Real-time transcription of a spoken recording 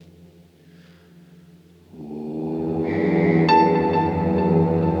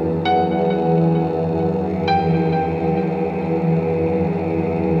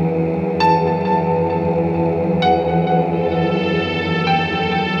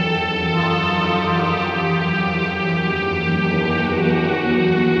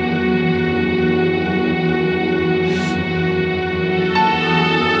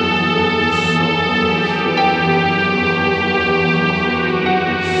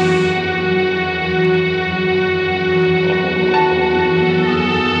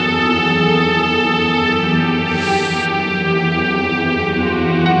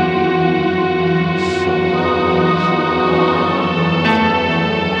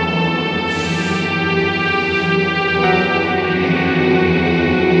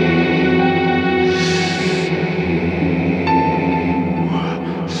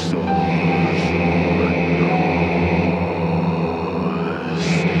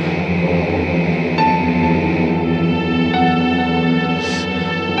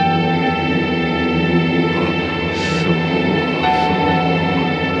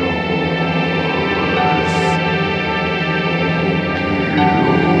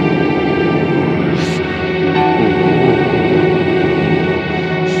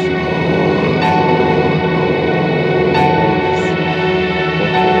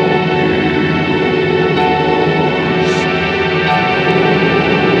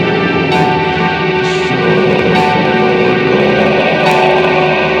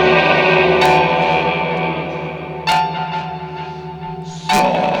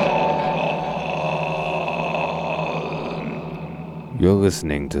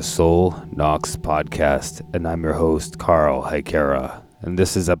listening to Soul Knox Podcast, and I'm your host, Carl Hikera, and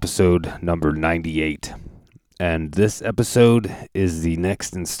this is episode number 98. And this episode is the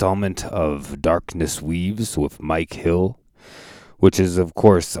next installment of Darkness Weaves with Mike Hill, which is, of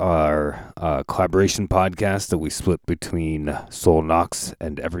course, our collaboration podcast that we split between Soul Knox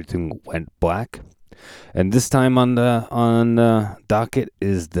and Everything Went Black. And this time on the docket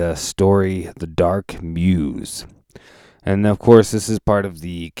is the story The Dark Muse. And of course, this is part of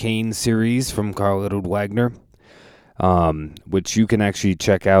the Kane series from Karl Edward Wagner, which you can actually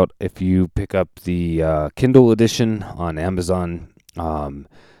check out if you pick up the Kindle edition on Amazon.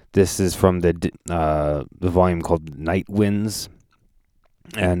 This is from the volume called Night Winds.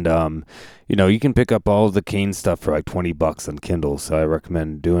 And, you can pick up all the Kane stuff for like $20 on Kindle. So I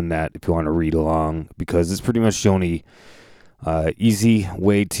recommend doing that if you want to read along, because it's pretty much the only easy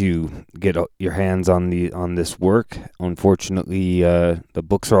way to get your hands on this work. Unfortunately, the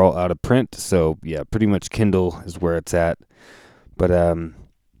books are all out of print, so yeah, pretty much Kindle is where it's at. But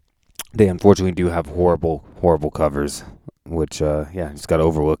they unfortunately do have horrible covers, which just got to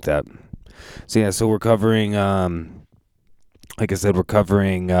overlook that. So we're covering, like I said, we're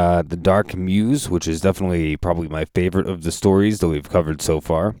covering The Dark Muse, which is definitely probably my favorite of the stories that we've covered so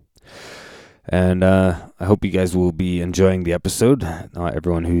far. And I hope you guys will be enjoying the episode,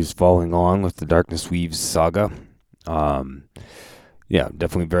 everyone who's following along with the Darkness Weaves saga.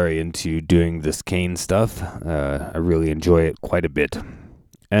 Definitely very into doing this Kane stuff. I really enjoy it quite a bit.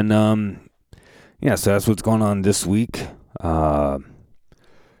 And, so that's what's going on this week. I'm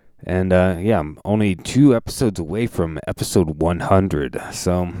only 2 episodes away from episode 100.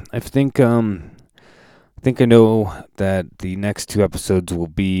 So I think I know that the next 2 episodes will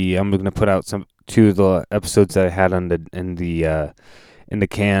be. I'm going to put out 2 of the episodes that I had in the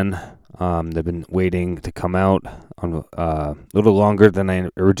can. They've been waiting to come out on a little longer than I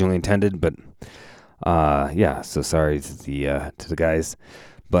originally intended, but so sorry to the guys.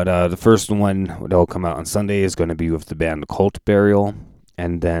 But the first one that will come out on Sunday is going to be with the band Cult Burial,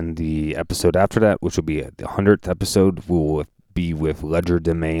 and then the episode after that, which will be the 100th episode, will be with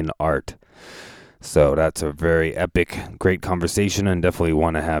Legerdemain Art. So that's a very epic, great conversation, and definitely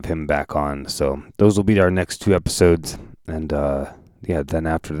want to have him back on. So those will be our next 2 episodes. And then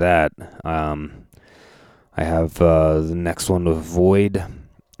after that, I have the next one with Void,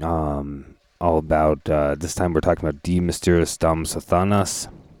 all about, this time we're talking about De Mysterious Dam Sathanas.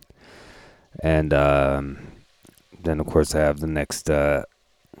 And then, of course, I have the next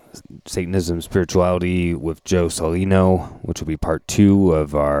Satanism Spirituality with Joe Salino, which will be part 2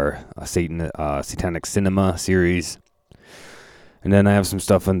 of our Satanic Cinema series. And then I have some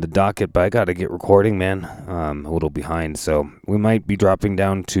stuff on the docket, but I got to get recording, man. I'm a little behind, so we might be dropping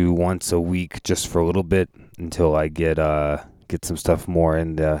down to once a week just for a little bit until I get some stuff more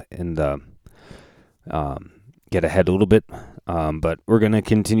get ahead a little bit. But we're going to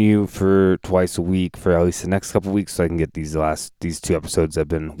continue for twice a week for at least the next couple of weeks, so I can get these 2 episodes I've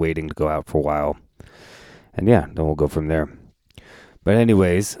been waiting to go out for a while. And then we'll go from there. But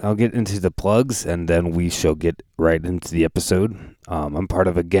anyways, I'll get into the plugs, and then we shall get right into the episode. I'm part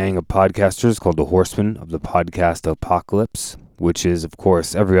of a gang of podcasters called the Horsemen of the Podcast Apocalypse, which is, of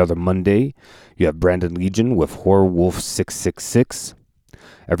course, every other Monday. You have Brandon Legion with Horror Wolf 666.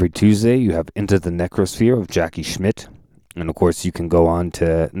 Every Tuesday, you have Into the Necrosphere of Jackie Schmidt. And, of course, you can go on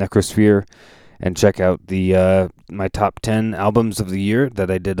to Necrosphere and check out the my top 10 albums of the year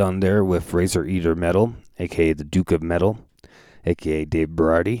that I did on there with Razor Eater Metal, a.k.a. the Duke of Metal, a.k.a. Dave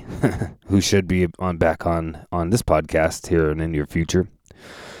Berardi, who should be back on this podcast here in the near future.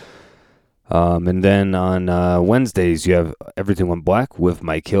 And then on Wednesdays, you have Everything Went Black with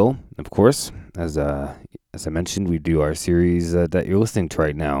Mike Hill, of course. As I mentioned, we do our series that you're listening to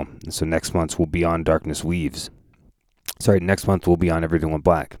right now. So next month will be on Darkness Weaves. Next month we'll be on Everything Went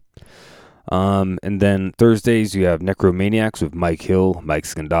Black. And then Thursdays you have Necromaniacs with Mike Hill, Mike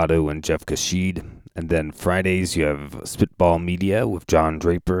Scandato, and Jeff Kashid. And then Fridays you have Spitball Media with John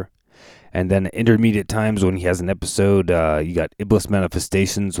Draper. And then intermediate times when he has an episode, you got Iblis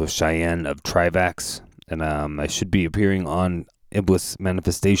Manifestations with Cheyenne of Trivax. And I should be appearing on Iblis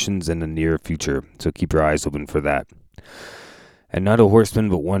Manifestations in the near future, so keep your eyes open for that. And not a horseman,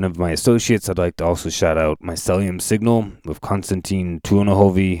 but one of my associates, I'd like to also shout out Mycelium Signal with Konstantin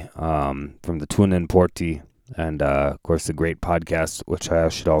Tuonohovi from the Tuonen Porti, and of course the great podcast, which I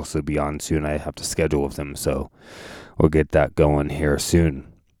should also be on soon. I have to schedule with them, so we'll get that going here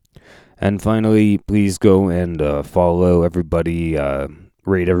soon. And finally, please go and follow everybody,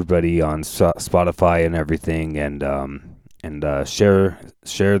 rate everybody on Spotify and everything, and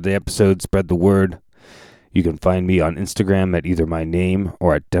share the episode, spread the word. You can find me on Instagram at either my name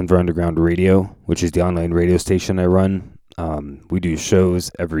or at Denver Underground Radio, which is the online radio station I run. We do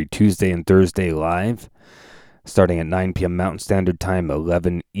shows every Tuesday and Thursday live, starting at 9 p.m. Mountain Standard Time,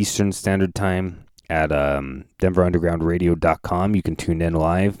 11 Eastern Standard Time at DenverUndergroundRadio.com. You can tune in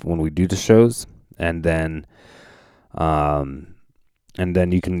live when we do the shows, and then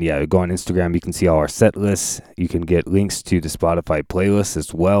you can go on Instagram. You can see all our set lists. You can get links to the Spotify playlist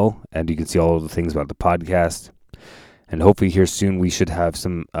as well, and you can see all of the things about the podcast. And hopefully here soon we should have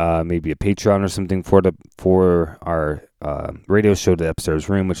some maybe a Patreon or something for our radio show, The Upstairs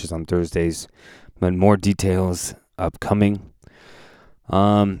Room, which is on Thursdays. But more details upcoming.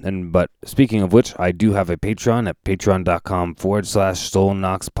 But speaking of which, I do have a Patreon at patreon.com/Stolen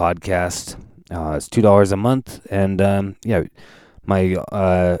Knocks Podcast. It's $2 a month, and my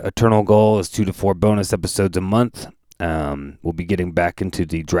eternal goal is 2 to 4 bonus episodes a month. We'll be getting back into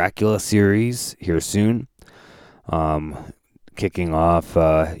the Dracula series here soon. Kicking off,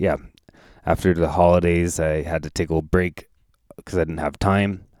 after the holidays, I had to take a little break because I didn't have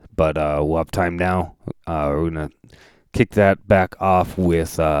time, but we'll have time now. We're gonna kick that back off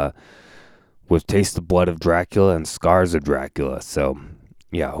with Taste the Blood of Dracula and Scars of Dracula. So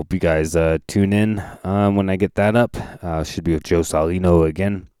yeah, hope you guys tune in when I get that up. Should be with Joe Salino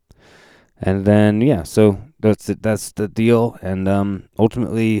again. And then, so that's it. That's the deal. And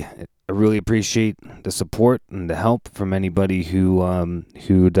ultimately, I really appreciate the support and the help from anybody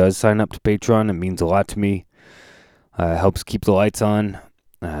who does sign up to Patreon. It means a lot to me. Helps keep the lights on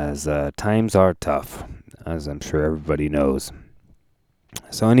as times are tough, as I'm sure everybody knows.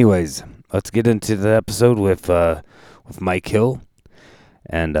 So anyways, let's get into the episode with Mike Hill.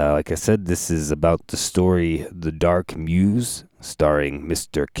 And like I said, this is about the story The Dark Muse, starring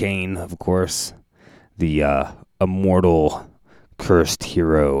Mr. Kane, of course, the immortal, cursed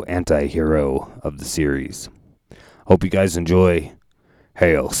hero, anti-hero of the series. Hope you guys enjoy.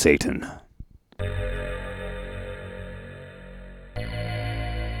 Hail Satan.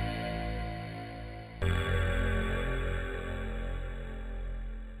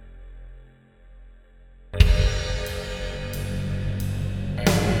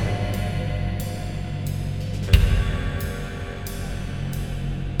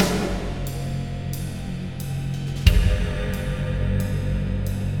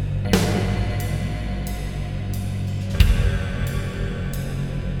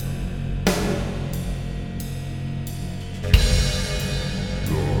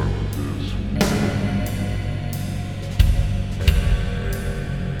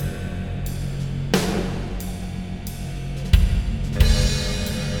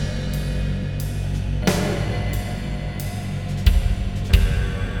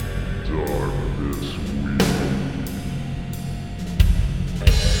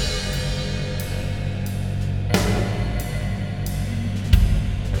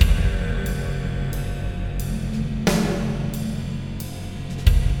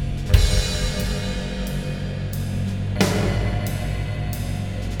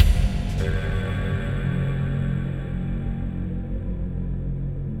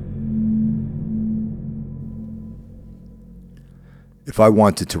 If I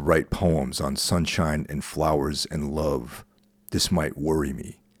wanted to write poems on sunshine and flowers and love, this might worry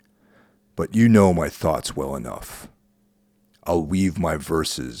me. But you know my thoughts well enough. I'll weave my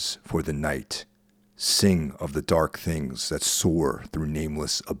verses for the night, sing of the dark things that soar through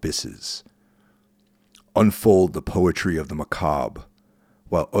nameless abysses. Unfold the poetry of the macabre,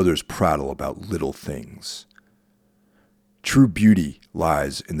 while others prattle about little things. True beauty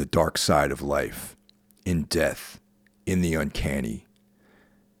lies in the dark side of life, in death, in the uncanny,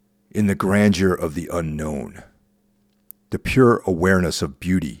 in the grandeur of the unknown. The pure awareness of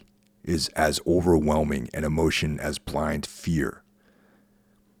beauty is as overwhelming an emotion as blind fear.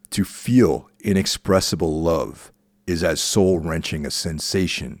 To feel inexpressible love is as soul-wrenching a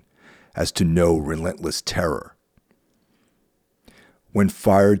sensation as to know relentless terror. When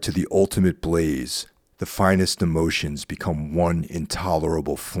fired to the ultimate blaze, the finest emotions become one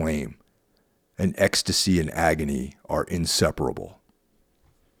intolerable flame, and ecstasy and agony are inseparable.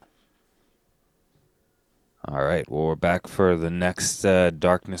 All right, well, we're back for the next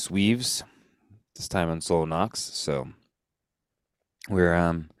Darkness Weaves, this time on Soul Knox. So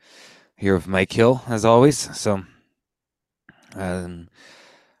we're here with Mike Hill, as always. So,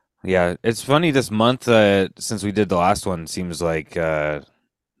 it's funny this month, since we did the last one, seems like it's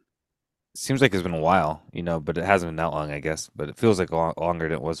been a while, but it hasn't been that long, I guess. But it feels like longer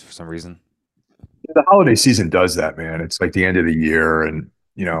than it was for some reason. The holiday season does that, man. It's like the end of the year, and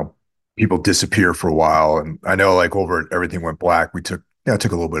people disappear for a while. And I know, like, over Everything Went Black, we took I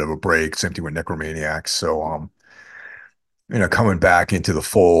took a little bit of a break. Same thing with Necromaniacs. So, coming back into the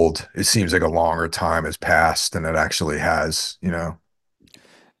fold, it seems like a longer time has passed than it actually has.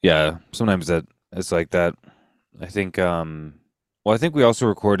 Yeah, sometimes that it's like that. I think well, I think we also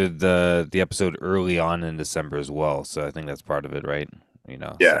recorded the episode early on in December as well, so I think that's part of it, right?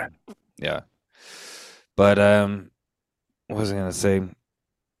 So Yeah. yeah. But what was I gonna say?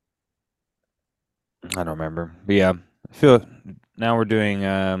 I don't remember. But yeah, I feel now we're doing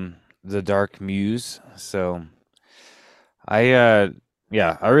the Dark Muse. So I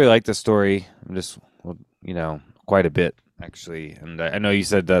yeah, I really like the story. I'm just well, quite a bit actually. And I know you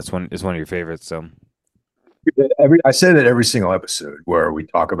said that's one is one of your favorites, so I say that every single episode where we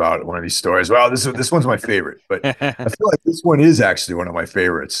talk about one of these stories. Well, this one's my favorite, but I feel like this one is actually one of my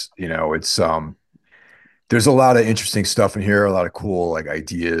favorites. It's there's a lot of interesting stuff in here, a lot of cool like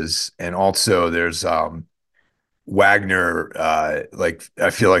ideas, and also there's Wagner. Like I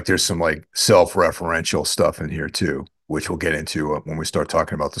feel like there's some like self-referential stuff in here too, which we'll get into when we start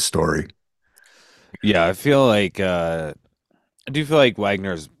talking about the story. yeah, I feel like I do feel like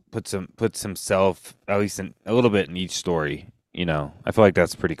Wagner's puts himself at least in a little bit in each story. I feel like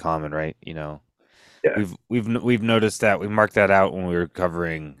that's pretty common, right? Yeah, We've noticed that we marked that out when we were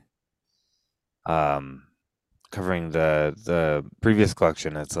um covering the previous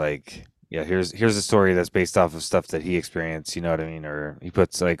collection. It's like, yeah, here's a story that's based off of stuff that he experienced. You know what I mean? Or he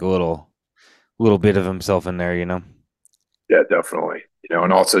puts like a little bit of himself in there. yeah, definitely.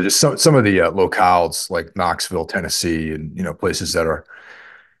 And also just some of the locales like Knoxville, Tennessee, and places that are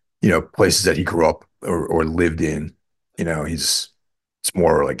places that he grew up or lived in. He's it's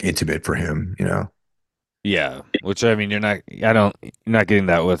more like intimate for him. Yeah, which I mean, you're not getting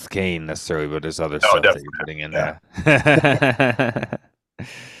that with Kane necessarily, but there's other No, stuff that definitely. you're putting in, Yeah. yeah.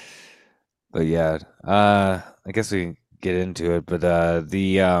 But yeah, I guess we can get into it. But uh,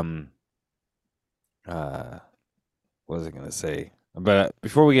 what was I gonna say? But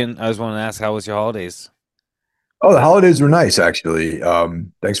before we get in, I just want to ask, how was your holidays? Oh, the holidays were nice, actually.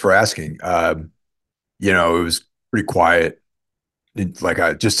 Thanks for asking. It was pretty quiet, like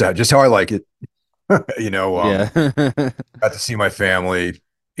I just how I like it. you know, Yeah, um, got to see my family.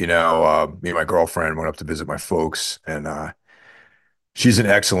 Me and my girlfriend went up to visit my folks, and she's an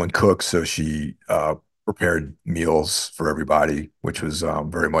excellent cook, so she prepared meals for everybody, which was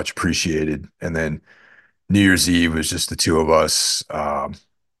very much appreciated. And then New Year's Eve was just the two of us,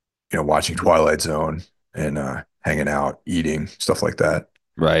 watching Twilight Zone and hanging out, eating, stuff like that.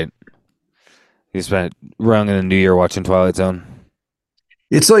 right. You spent rung in the New Year watching Twilight Zone.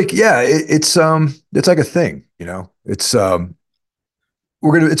 It's like, yeah, it's like a thing. It's gonna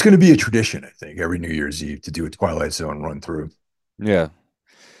be a tradition, I think, every New Year's Eve to do a Twilight Zone run through. Yeah,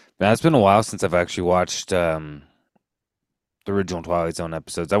 man, it's been a while since I've actually watched the original Twilight Zone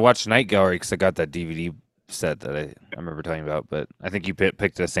episodes. I watched Night Gallery because I got that DVD set that I remember telling you about. But I think you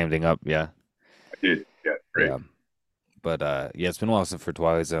picked the same thing up. Yeah, I did. Yeah, great. yeah. But yeah, it's been a while since for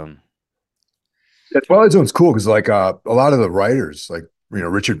Twilight Zone. Yeah, Twilight Zone's cool because like a lot of the writers, like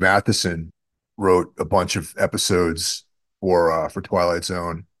Richard Matheson, wrote a bunch of episodes for Twilight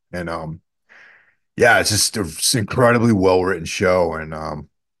Zone, and yeah, it's incredibly well written show, and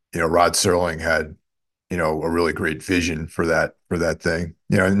Rod Serling had a really great vision for that thing.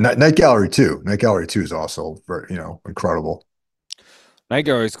 Night Gallery too. Night Gallery too is also very incredible. Night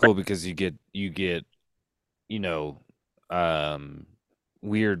Gallery is cool because you get you know um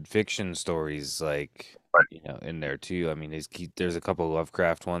weird fiction stories like Right. in there too. I mean, there's a couple of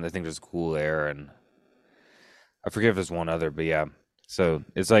Lovecraft ones. I think there's Cool Air, and I forget if there's one other, but yeah. So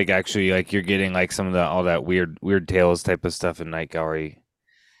it's like actually like you're getting like some of the all that weird tales type of stuff in Night Gallery.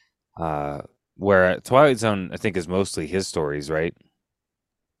 Uh, where Twilight Zone I think is mostly his stories, right?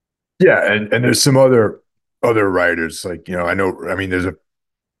 Yeah, and there's some other writers like I mean there's a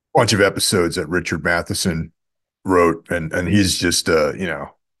bunch of episodes that Richard Matheson wrote, and he's just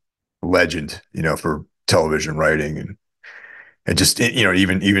legend for television writing and just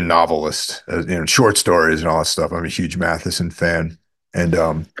even novelist, short stories and all that stuff. I'm a huge Matheson fan, and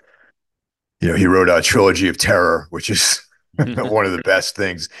he wrote a trilogy of terror, which is one of the best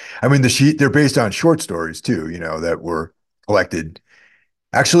things. I mean, they're based on short stories too, that were collected.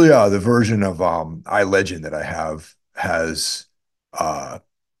 Actually, the version of I Legend that I have has uh,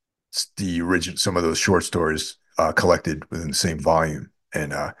 the original, some of those short stories collected within the same volume,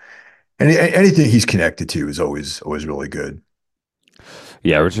 and anything he's connected to is always really good.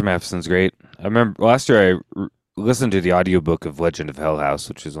 Yeah, Richard Matheson's great. I remember last year listened to the audiobook of Legend of Hell House,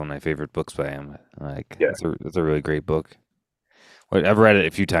 which is one of my favorite books by him. Like Yeah. it's a really great book. I've read it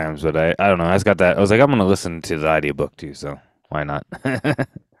a few times, but I don't know. I just got that. I was like, I'm gonna listen to the audiobook too. So why not?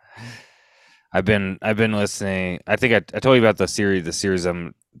 I've been listening. I think I told you about the series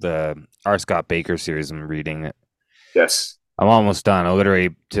the R. Scott Baker series I'm reading. Yes. I'm almost done. I'm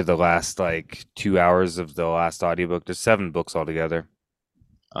literally to the last like 2 hours of the last audiobook. There's 7 books altogether.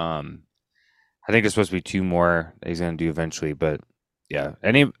 Um, I think there's supposed to be 2 more that he's gonna do eventually, but yeah.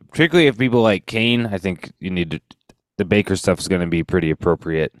 Particularly if people like Kane, I think the Baker stuff is gonna be pretty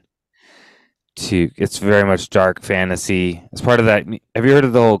appropriate. It's very much dark fantasy. It's part of that. Have you heard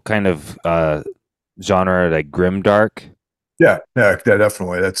of the whole kind of genre like grim dark? Yeah,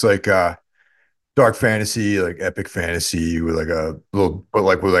 definitely. That's like dark fantasy, like epic fantasy with like a little, but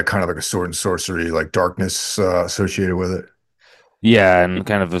like with like kind of like a sword and sorcery, like darkness associated with it. Yeah, and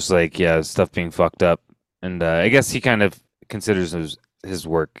kind of just like yeah, stuff being fucked up, and I guess he kind of considers his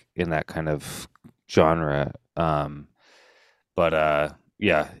work in that kind of genre. But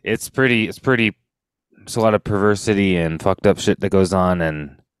yeah, it's a lot of perversity and fucked up shit that goes on,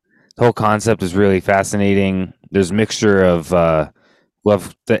 and the whole concept is really fascinating. There's a mixture of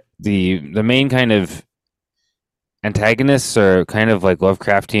love. The main kind of antagonists are kind of like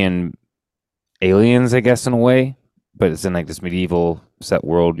Lovecraftian aliens, I guess, in a way, but it's in like this medieval set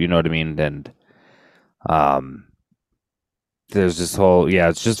world. You know what I mean? And um, there's this whole yeah.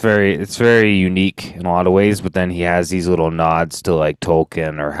 It's very unique in a lot of ways. But then he has these little nods to like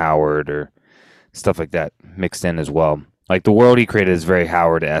Tolkien or Howard or stuff like that mixed in as well. Like the world he created is very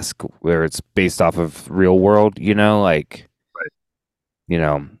Howard esque, where it's based off of real world. Like Right. you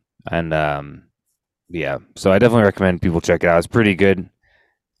know, and yeah. So I definitely recommend people check it out. It's pretty good.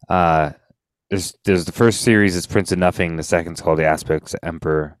 Uh, there's the first series is Prince of Nothing. The second's called The Aspects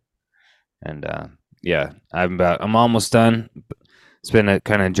Emperor, and yeah, I'm almost done. It's been a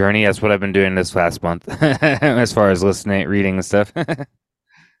kind of journey. That's what I've been doing this last month, as far as listening, reading, and stuff.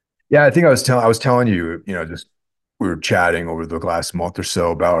 Yeah, I think I was telling you, just we were chatting over the last month or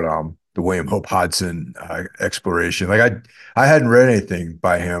so about the William Hope Hodgson exploration. Like I hadn't read anything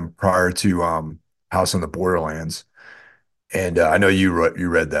by him prior to House on the Borderlands. And I know you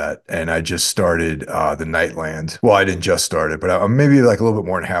read that, and I just started the Nightland. Well, I didn't just start it, but I'm maybe like a little bit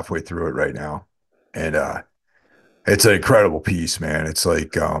more than halfway through it right now. And it's an incredible piece, man. It's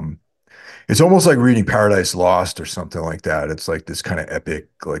almost like reading Paradise Lost or something like that. It's like this kind of epic,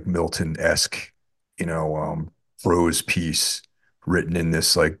 like Milton-esque, you know, um, prose piece written in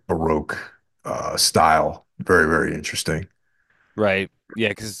this like Baroque style. Very, very interesting. Right. Yeah,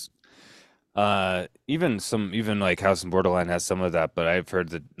 because even like House and Borderline has some of that, but I've heard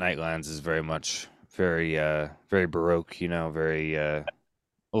that Nightlands is very much very baroque. Very a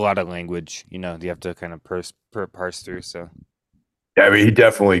lot of language. You have to kind of parse through. So Yeah, I mean, he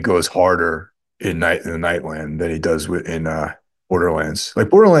definitely goes harder in the Nightland than he does in Borderlands. Like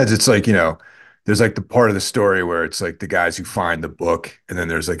Borderlands, it's like, there's like the part of the story where it's like the guys who find the book, and then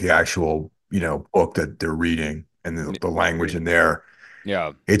there's like the actual, book that they're reading and the language in there.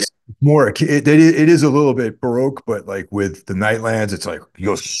 yeah, It's more, it is a little bit Baroque, but like with the Nightlands, it's like he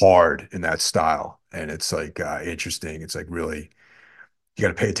goes hard in that style. And it's like interesting. It's like really, you got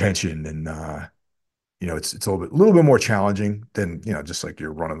to pay attention and, it's a little bit more challenging than just like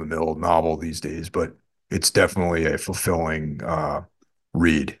your run of the mill novel these days, but it's definitely a fulfilling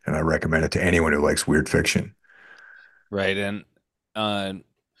read, and I recommend it to anyone who likes weird fiction. right. And uh,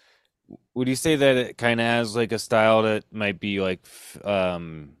 would you say that it kind of has like a style that might be like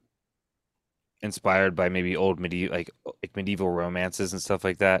inspired by maybe old medieval romances and stuff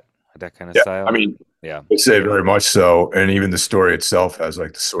like that kind of Yeah, I style? mean, Yeah, I'd say very much so, and even the story itself has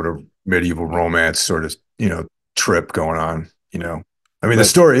like this sort of medieval romance sort of trip going on. I mean, the but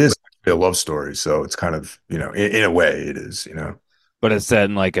story is actually a love story, so it's kind of in a way it is. but it's set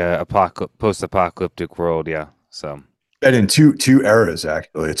in like a post-apocalyptic world. Yeah, so And in two eras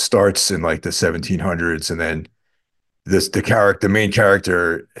actually. It starts in like the 1700s, and then the main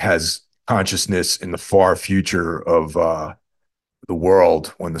character has consciousness in the far future of the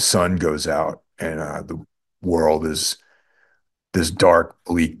world when the sun goes out, and the world is this dark,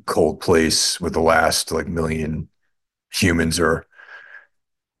 bleak, cold place where the last like million humans are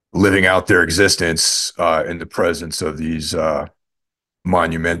living out their existence in the presence of these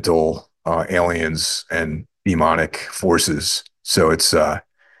monumental aliens and demonic forces. So it's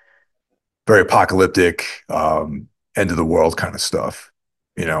very apocalyptic, end of the world kind of stuff,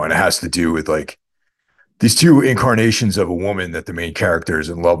 and it has to do with like these two incarnations of a woman that the main character is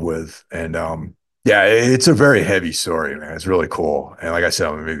in love with. And yeah, it's a very heavy story, man. It's really cool. And like I said,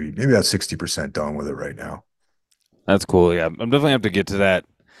 I'm maybe about 60% done with it right now. that's cool. Yeah, I'm definitely have to get to that.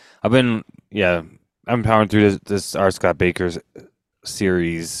 I've been yeah, I'm powering through this R. Scott Baker's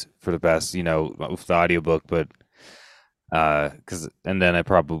series for the best, with the audiobook, but Cause and then I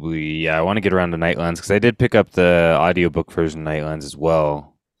probably yeah I want to get around to Nightlands because I did pick up the audiobook version of Nightlands as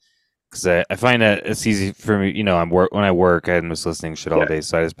well. Because I find that it's easy for me, I'm when I work, I'm just listening to shit all Yeah, day,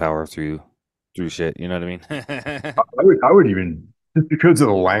 so I just power through shit. You know what I mean? I would even just because of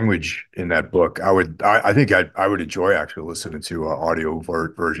the language in that book, I think I would enjoy actually listening to an audio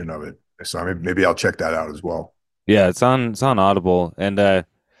version of it. So maybe I'll check that out as well. Yeah, it's on Audible, and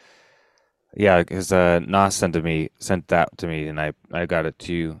yeah, because Nas sent that to me, and I got it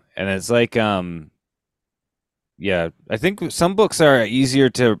too, and it's like yeah, I think some books are easier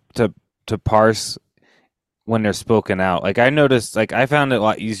to parse when they're spoken out. Like I noticed, like I found it a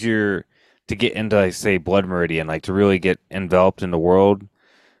lot easier to get into, like, say, Blood Meridian, like to really get enveloped in the world,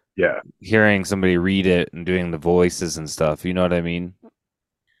 Yeah, hearing somebody read it and doing the voices and stuff. You know what I mean?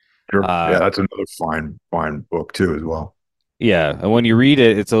 sure. Yeah, Uh, that's another fine book too as well. yeah. And when you read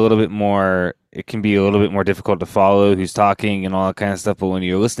it, it's a little bit more. It can be a little bit more difficult to follow who's talking and all that kind of stuff. But when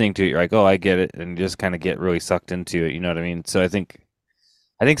you're listening to it, you're like, oh, I get it, and you just kind of get really sucked into it. You know what I mean? So I think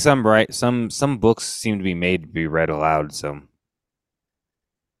some books seem to be made to be read aloud. So,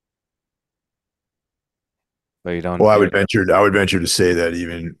 but you don't. Well, You I would venture to say that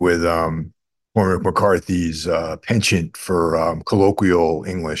even with Cormac McCarthy's penchant for colloquial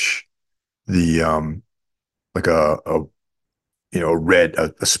English, the like a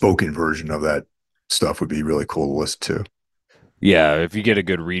spoken version of that stuff would be really cool to listen to. Yeah, if you get a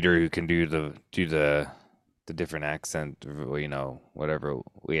good reader who can do the different accent, or, whatever,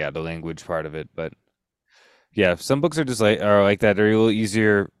 yeah, the language part of it. But yeah, some books are like that. They're a little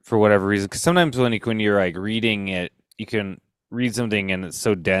easier for whatever reason. Because sometimes when you're like reading it, you can read something and it's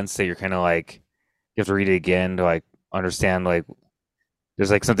so dense that you're kind of like you have to read it again to like understand, like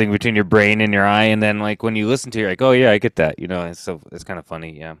there's like something between your brain and your eye, and then like when you listen to it, you're like, oh yeah, I get that. And so it's kind of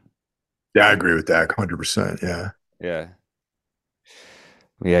funny. Yeah, Yeah, I agree with that 100%. Yeah. yeah.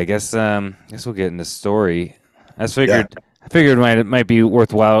 Yeah, I guess we'll get into story. I just Yeah. figured it might be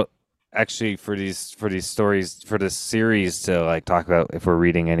worthwhile actually for these stories for this series to like talk about if we're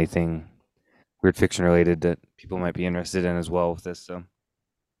reading anything weird fiction related that people might be interested in as well with this. So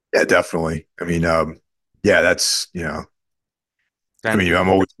Yeah, definitely. Yeah, kind of I'm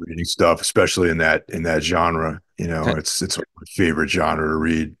always reading stuff, especially in that genre. It's my favorite genre to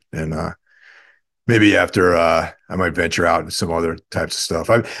read. And maybe after I might venture out into some other types of stuff.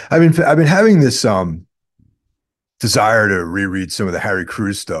 I've been having this desire to reread some of the Harry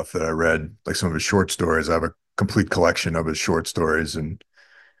Crews stuff that I read, like some of his short stories. I have a complete collection of his short stories and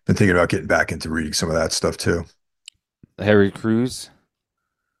been thinking about getting back into reading some of that stuff too. Harry Crews.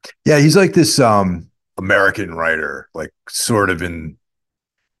 Yeah, he's like this American writer, like sort of in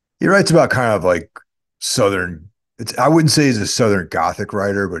he writes about kind of like southern I wouldn't say he's a southern gothic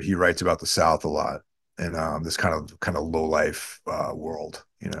writer, but he writes about the South a lot and this kind of low life world,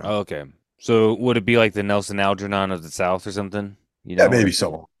 you know. Oh, okay. So would it be like the Nelson Algernon of the South or something? Yeah, Like maybe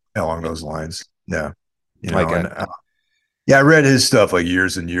something along those lines. Yeah. like And a yeah, I read his stuff like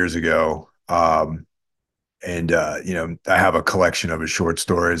years and years ago. And I have a collection of his short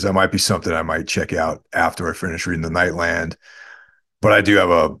stories. That might be something I might check out after I finish reading The Nightland. But I do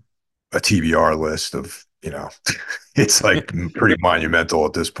have a TBR list of, it's like pretty monumental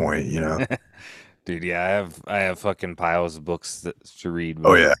at this point. dude. Yeah, I have fucking piles of books to read,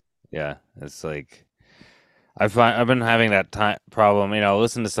 Oh but yeah. yeah, it's like I've been having that time problem. I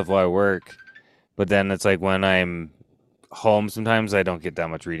listen to stuff while I work, but then it's like when I'm home, sometimes I don't get that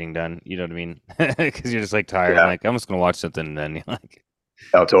much reading done. You know what I mean? Because you're just like tired and Yeah. like I'm just gonna watch something, and then you're like,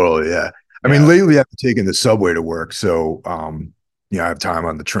 Oh, totally. Yeah. I mean, yeah, lately I've been taking the subway to work. So, I have time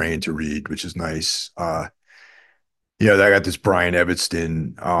on the train to read, which is nice. I got this Brian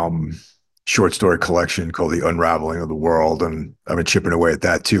Evanston, short story collection called The Unraveling of the World. And I've been chipping away at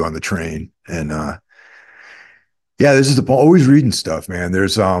that too on the train. And, yeah, this is always reading stuff, man.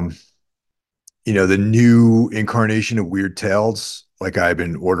 There's, the new incarnation of Weird Tales. Like I've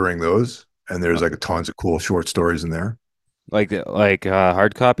been ordering those and there's like tons of cool short stories in there.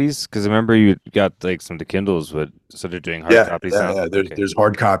 hard copies. Because I remember you got like some to Kindles, but so they're doing hard Yeah, copies yeah, now. yeah. Okay, There's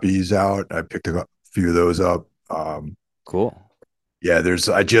hard copies out. I picked a few of those up. cool. Yeah,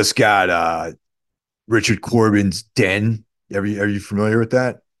 I just got Richard Corbin's Den. Are you familiar with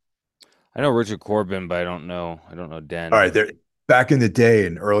that? I know Richard Corbin, but I don't know All Den. right, there back in the day,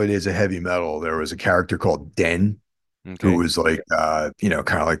 in early days of heavy metal, there was a character called Den who Okay, was like kind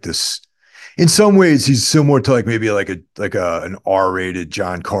of like this. In some ways, he's similar to like maybe an R-rated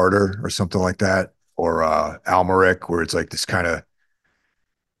John Carter or something like that, or Almeric, where it's like this kind of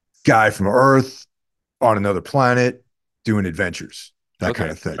guy from Earth on another planet doing adventures, that kind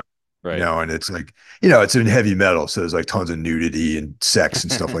okay. of thing. Right. and it's like, it's in heavy metal, so there's like tons of nudity and sex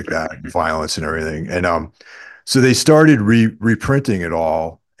and stuff like that, and violence and everything. And so they started reprinting it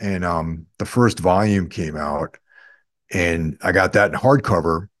all, and the first volume came out, and I got that in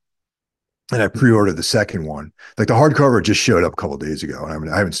hardcover, and I pre-ordered the second one. Like the hardcover just showed up a couple of days ago, and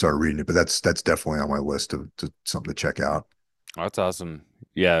I haven't started reading it, but that's definitely on my list of something to check out. Oh, that's awesome.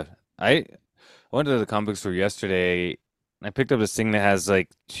 Yeah. I went to the comic book store yesterday. I picked up this thing that has like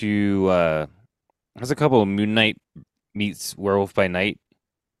two has a couple of Moon Knight meets Werewolf by Night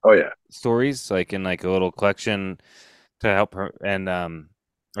Oh yeah. stories, like in like a little collection to help her, and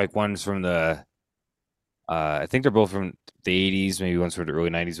like one's from the I think they're both from the 80s, maybe one's from the early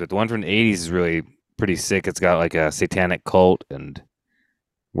 90s, but the one from the 80s is really pretty sick. It's got like a satanic cult, and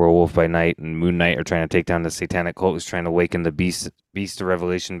Werewolf by Night and Moon Knight are trying to take down the satanic cult who's trying to awaken the beast of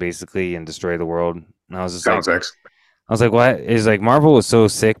Revelation basically and destroy the world. And I was just like Sounds excellent. I was like, what? It's like Marvel was so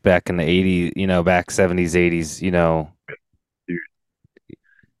sick back in the 80s, back 70s, 80s, Dude.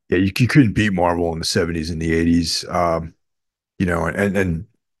 Yeah, you couldn't beat Marvel in the 70s and the 80s. And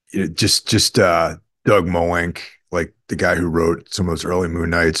just Doug Moench, like the guy who wrote some of those early Moon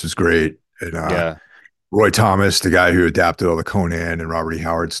Knights, was great. And Yeah. Roy Thomas, the guy who adapted all the Conan and Robert E.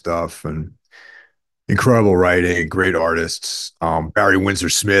 Howard stuff, and incredible writing, great artists. Barry Windsor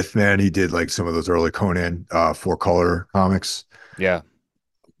Smith, man, he did like some of those early Conan four color comics. Yeah.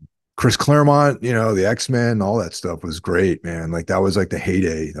 Chris Claremont, the X-Men, all that stuff was great, man. Like that was like the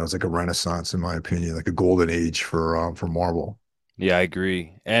heyday. That was like a renaissance, in my opinion, like a golden age for Marvel. Yeah, I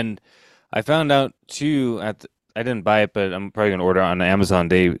agree. And I found out too I didn't buy it, but I'm probably gonna order it on Amazon.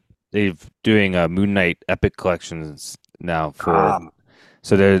 They've doing a Moon Knight Epic collections now for Ah,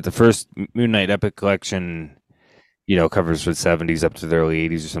 so they're the first Moon Knight Epic collection, covers from the 70s up to the early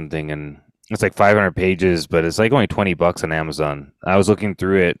 80s or something, and it's like 500 pages, but it's like only $20 on Amazon. I was looking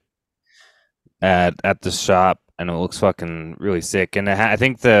through it at the shop, and it looks fucking really sick. And I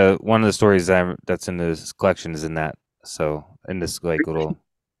think the one of the stories that's in this collection is in that. So in this like little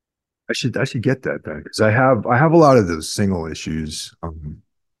I should get that then because I have a lot of those single issues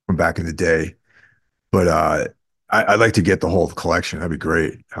from back in the day, but I'd like to get the whole collection. That'd be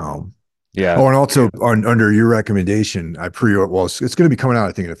great. yeah, Oh, and also under your recommendation, I pre-ordered. Well, it's going to be coming out,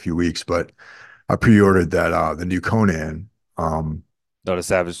 I think, in a few weeks, but I pre-ordered that the new Conan. oh, the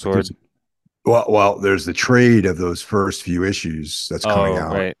Savage There's Sword. there's the trade of those first few issues that's coming Oh,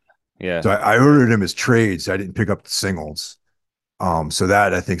 out. right, yeah, So I ordered them as trades. I didn't pick up the singles. So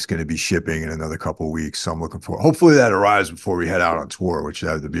that I think is going to be shipping in another couple of weeks. So I'm looking for. Hopefully that arrives before we head out on tour, which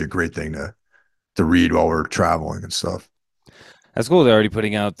that would be a great thing to read while we're traveling and stuff. that's cool. They're already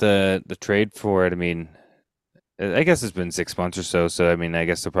putting out the trade for it. I mean, I guess it's been 6 months or so. So I mean, I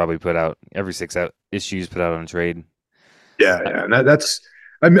guess they'll probably put out every issues put out on trade. Yeah, Uh, yeah, and that's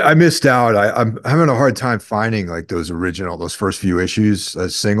I missed out. I'm having a hard time finding like those first few issues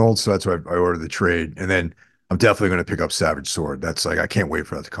as singles. So that's why I ordered the trade, and then I'm definitely going to pick up Savage Sword. That's like I can't wait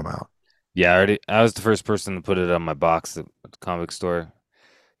for that to come out. Yeah, I was the first person to put it on my box at the comic store.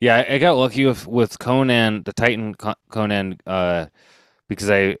 Yeah, I got lucky with Conan, the Titan Conan, because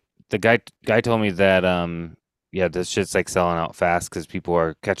the guy told me that yeah, this shit's like selling out fast because people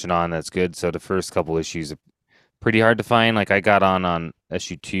are catching on. That's good. So the first couple issues are pretty hard to find. Like I got on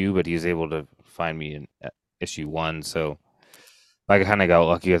issue 2, but he was able to find me in issue 1. So I kind of got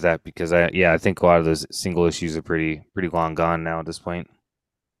lucky with that because I think a lot of those single issues are pretty long gone now at this point.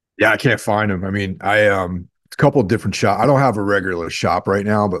 Yeah, I can't find them. I mean, a couple of different shop. I don't have a regular shop right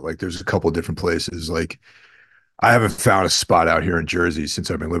now, but like there's a couple of different places. Like I haven't found a spot out here in Jersey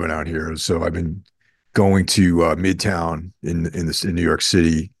since I've been living out here. So I've been going to Midtown in New York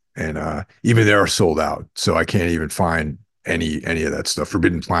City, and even they're sold out. So I can't even find any of that stuff.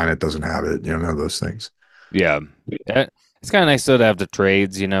 Forbidden Planet doesn't have it. None of those things. Yeah, yeah. It's kind of nice though to have the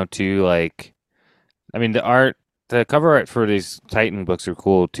trades, too. Like, I mean, the cover art for these Titan books are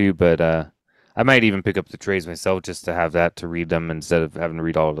cool too. But I might even pick up the trades myself just to have that to read them instead of having to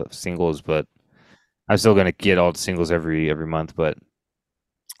read all the singles. But I'm still gonna get all the singles every month. But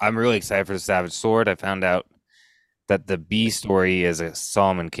I'm really excited for the Savage Sword. I found out that the B story is a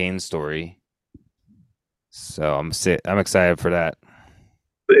Solomon Kane story, so I'm excited for that.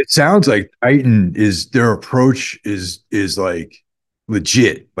 It sounds like Titan is their approach is like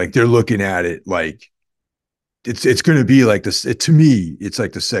legit. Like they're looking at it like it's going to be like this. To me, it's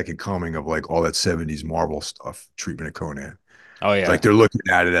like the second coming of like all that 70s Marvel stuff treatment of Conan. Oh Like yeah, they're looking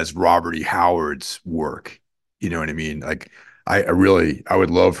at it as Robert E. Howard's work. You know what I mean? Like I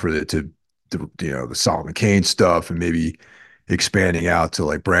would love for it to the Solomon Kane stuff and maybe expanding out to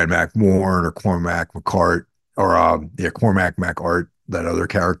like Brad McMorn or Cormac McCart or Cormac McArt, that other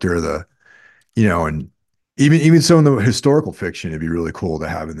character, and even some of the historical fiction, it'd be really cool to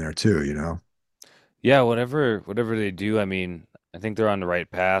have in there too, you know? Yeah, whatever they do, I mean, I think they're on the right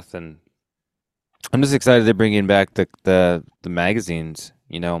path, and I'm just excited they're bringing back the magazines.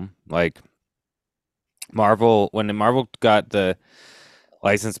 Like Marvel, when Marvel got the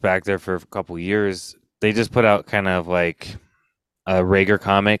license back there for a couple years, they just put out kind of like a Rager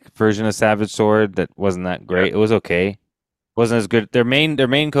comic version of Savage Sword that wasn't that Yeah. great. It was okay. Wasn't as good. Their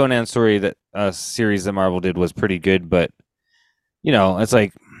main Conan story that series that Marvel did was pretty good, but it's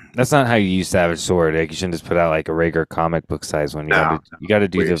like that's not how you use Savage Sword. Like you shouldn't just put out like a regular comic book size one. You got No, to you got to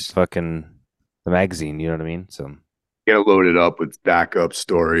do the waste. fucking the magazine. You know what I mean? So Get it loaded up with backup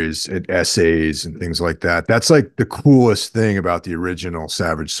stories and essays and things like that. That's like the coolest thing about the original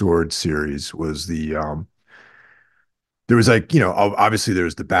Savage Sword series was there was like, obviously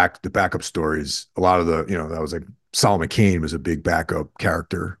there's the backup stories. A lot of that was like Solomon Kane was a big backup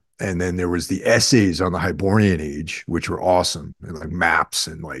character. And then there was the essays on the Hyborian Age, which were awesome, and like maps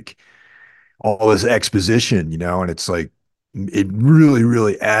and like all this exposition, and it's like it really,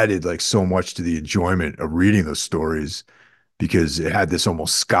 really added like so much to the enjoyment of reading those stories because it had this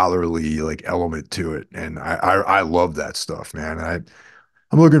almost scholarly like element to it. And I love that stuff, man.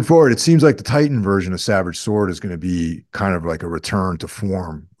 I'm looking forward. It seems like the Titan version of Savage Sword is going to be kind of like a return to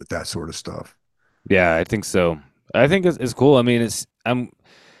form with that sort of stuff. yeah, I think so. I think it's cool. I mean, it's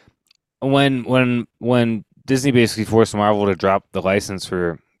when Disney basically forced Marvel to drop the license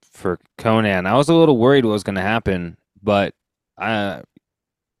for Conan, I was a little worried what was going to happen, but I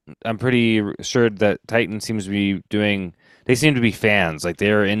I'm pretty sure that Titan seems to be doing. They seem to be fans. Like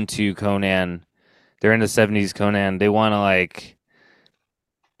they're into Conan. They're into '70s Conan. They want to like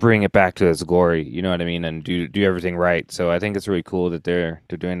bring it back to its glory. You know what I mean? And do everything right. So I think it's really cool that they're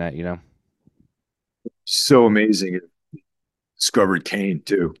doing that. So amazing. It discovered Kane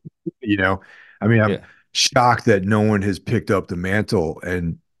too. You know, I mean, I'm Yeah. shocked that no one has picked up the mantle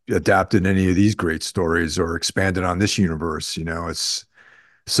and adapted any of these great stories or expanded on this universe. It's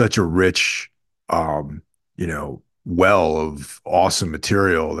such a rich, well of awesome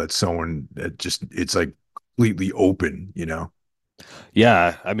material that it's like completely open.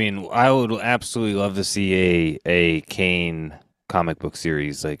 Yeah. I mean, I would absolutely love to see a Kane comic book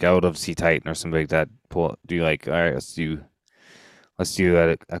series. Like I would love to see Titan or something like that. Do like all right, let's do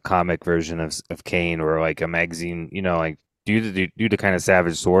a comic version of Kane or like a magazine. Like do the kind of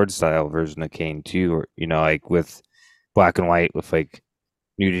Savage Sword style version of Kane too, or like with black and white with like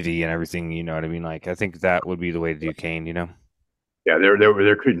nudity and everything. You know what I mean? Like I think that would be the way to do Kane. Yeah,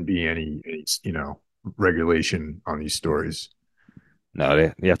 there couldn't be any regulation on these stories.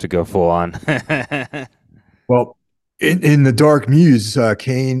 No, they have to go full on. Well, in the Dark Muse,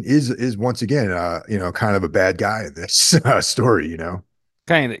 Kane is once again, kind of a bad guy in this story.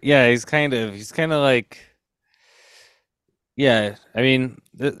 Kind of, yeah. He's kind of like, yeah. I mean,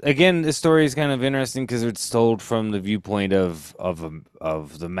 again, this story is kind of interesting because it's told from the viewpoint of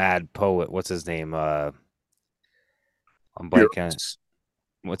the mad poet. What's his name? I'm blanking on it. Heroes,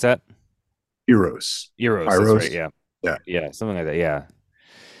 What's that? heroes, Eros. That's right. Pyros. Yeah, Yeah, yeah, something like that. Yeah.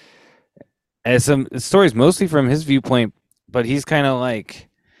 And some stories mostly from his viewpoint, but he's kind of like,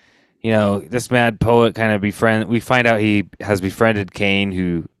 this mad poet kind of befriend. We find out he has befriended Kane,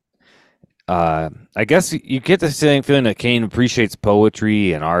 who I guess you get the same feeling that Kane appreciates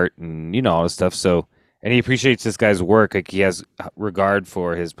poetry and art and all this stuff. So, and he appreciates this guy's work. Like he has regard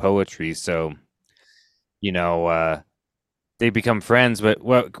for his poetry. So, you know, uh, they become friends. But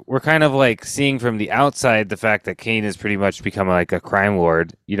what we're kind of like seeing from the outside, the fact that Kane has pretty much become like a crime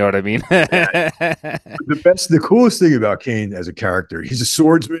lord. You know what I mean? yeah. The coolest thing about Kane as a character, he's a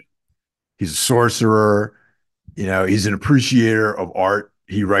swordsman, he's a sorcerer. He's an appreciator of art.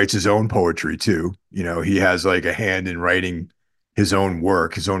 He writes his own poetry too. He has like a hand in writing his own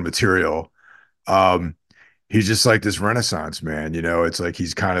work, his own material. Um, he's just like this Renaissance man. It's like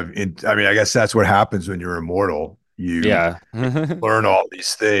he's kind of in. I mean, I guess that's what happens when you're immortal. You Yeah. learn all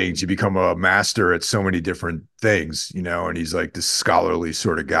these things. You become a master at so many different things. And he's like this scholarly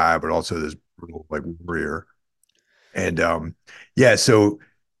sort of guy, but also this brutal like warrior. And yeah, so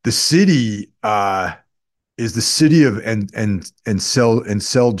the city is the city of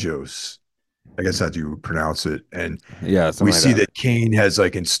Enceljos. I guess that's how you pronounce it. And Yeah, we something like see that. that Kane has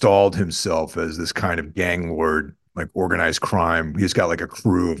like installed himself as this kind of gang lord, like organized crime. He's got like a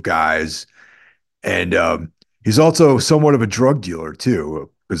crew of guys, and he's also somewhat of a drug dealer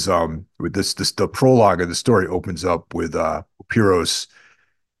too. Because with this the prologue of the story opens up with Piros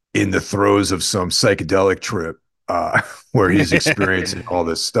in the throes of some psychedelic trip, where he's experiencing all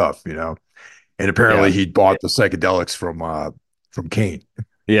this stuff. And apparently Yeah. he bought the psychedelics from from Kane.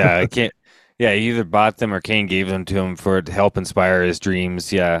 Yeah, I can't. Yeah, he either bought them or Kane gave them to him for to help inspire his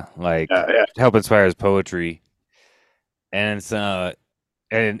dreams. Yeah, like Yeah, help inspire his poetry. And it's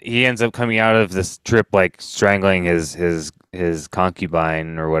and he ends up coming out of this trip like strangling his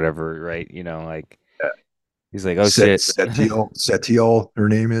concubine or whatever, right? You know, like yeah. he's like, oh shit. Setiel, her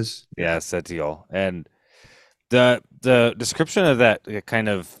name is. Yeah, Yeah. Setiol. And the description of that kind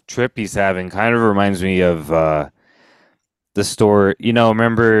of trip he's having kind of reminds me of the story. You know,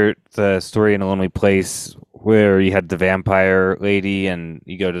 remember the story in A Lonely Place where you had the vampire lady and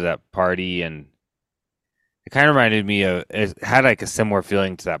you go to that party, and it kind of reminded me of, it had like a similar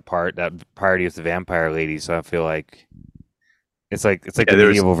feeling to that party with the vampire lady. So I feel like it's like Yeah, the there's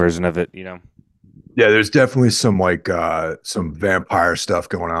medieval version of it, you know? yeah, there's definitely some like some vampire stuff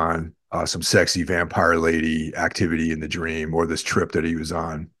going on, some sexy vampire lady activity in the dream or this trip that he was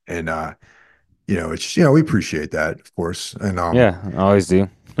on. And it's we appreciate that, of course. And Yeah, I always do.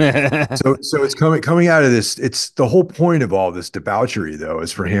 so it's coming out of this, it's the whole point of all this debauchery though,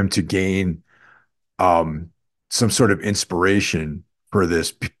 is for him to gain um some sort of inspiration for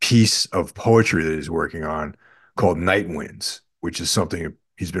this piece of poetry that he's working on called Night Winds, which is something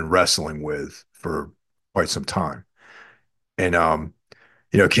he's been wrestling with for quite some time. And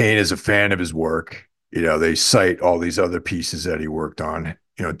Kane is a fan of his work. They cite all these other pieces that he worked on.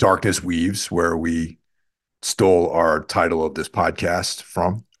 Darkness Weaves, where we stole our title of this podcast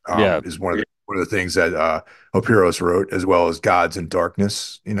from, Yeah. is one of the things that Opiros wrote, as well as Gods in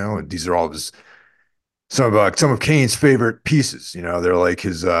Darkness. And these are all of his some of Kane's favorite pieces. They're like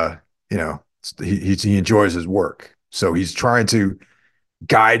his. He enjoys his work, so he's trying to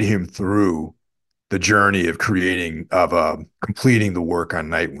guide him through the journey of completing the work on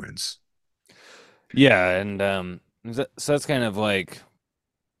Night Winds. Yeah, and so that's kind of like,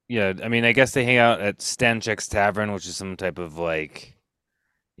 yeah, I mean, I guess they hang out at Stanchek's Tavern, which is some type of like,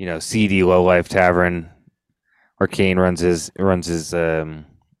 seedy low life tavern where Kane runs his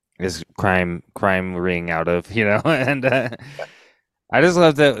crime ring out of, and I just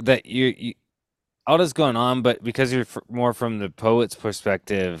love that you all this going on, but because you're more from the poet's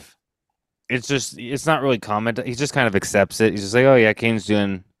perspective, it's not really comment. He just kind of accepts it. He's just like, oh yeah, Kane's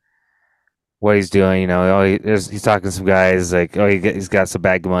doing what he's doing. He's talking to some guys like, oh, he's got some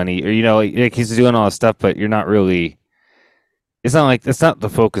bag of money, or like he's doing all this stuff, but you're not really. It's not like that's not the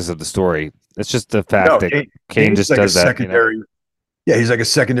focus of the story. It's just the fact No, that Kane Kane's just like a does that. secondary. Yeah, he's like a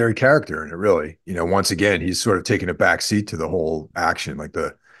secondary character in it, really. Once again, he's sort of taking a back seat to the whole action.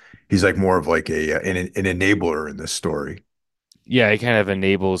 He's like more of like an enabler in this story. Yeah, he kind of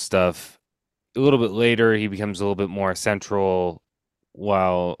enables stuff. A little bit later, he becomes a little bit more central,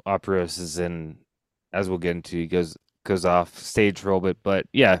 while Operos is in, as we'll get into, he goes off stage for a little bit. But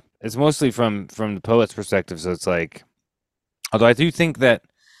yeah, it's mostly from the poet's perspective. So it's like, although I do think that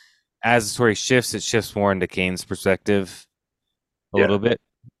as the story shifts, it shifts more into Kane's perspective a Yeah. little bit.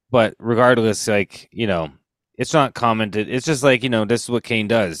 But regardless, like, it's not commented. It's just like, this is what Kane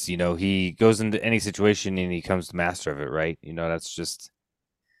does. He goes into any situation and he becomes the master of it, right? That's just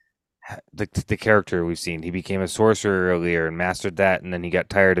the character we've seen. He became a sorcerer earlier and mastered that, and then he got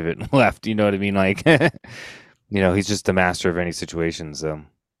tired of it and left. You know what I mean? Like, he's just the master of any situation. So,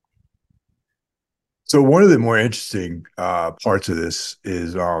 So one of the more interesting parts of this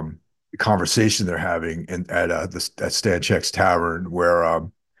is the conversation they're having at Stan Check's Tavern, where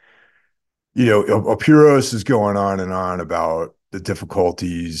Apuros is going on and on about the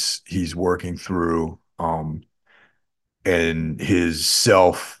difficulties he's working through, and his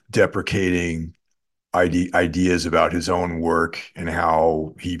self-deprecating ideas about his own work and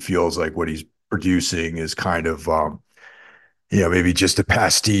how he feels like what he's producing is kind of maybe just a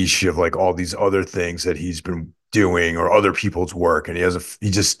pastiche of like all these other things that he's been doing or other people's work. And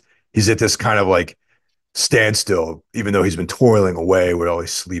he's at this kind of like standstill, even though he's been toiling away with all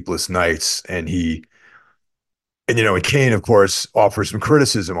these sleepless nights. And Kane, of course, offers some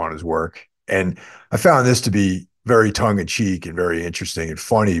criticism on his work. And I found this to be very tongue in cheek and very interesting and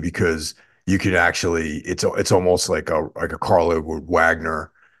funny, because you can actually, it's almost like a Karl Edward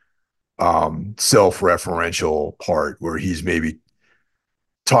Wagner self-referential part where he's maybe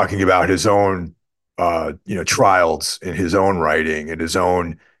talking about his own trials in his own writing and his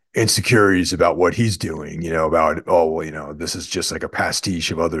own insecurities about what he's doing, about, oh well, this is just like a pastiche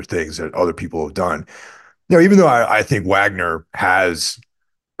of other things that other people have done. Even though I think Wagner has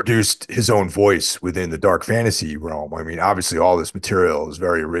produced his own voice within the dark fantasy realm. I mean, obviously all this material is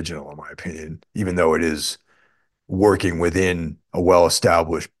very original in my opinion, even though it is working within a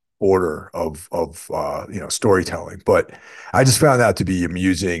well-established order of storytelling. But I just found that to be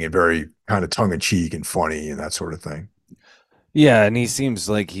amusing and very kind of tongue in cheek and funny and that sort of thing. Yeah, and he seems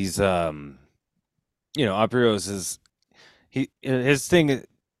like he's Apiros is his thing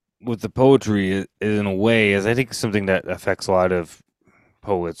with the poetry is in a way is I think something that affects a lot of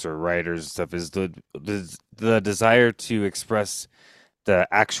poets or writers and stuff is the desire to express the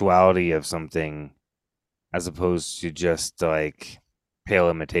actuality of something as opposed to just like pale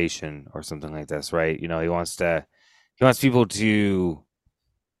imitation or something like this, right? He wants people to,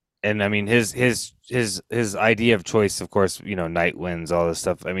 and I mean his idea of choice, of course, night winds, all this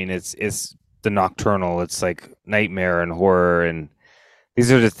stuff. I mean, it's the nocturnal, it's like nightmare and horror, and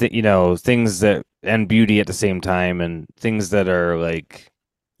these are things that and beauty at the same time, and things that are like,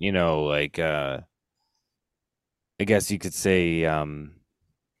 like I guess you could say,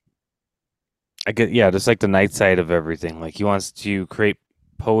 I get yeah, just like the night side of everything. Like he wants to create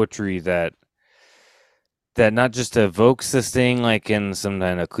poetry that not just evokes this thing like in some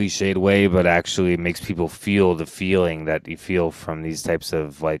kind of cliched way, but actually makes people feel the feeling that you feel from these types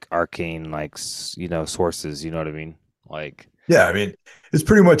of like arcane like sources. You know what I mean? Like Yeah, I mean, it's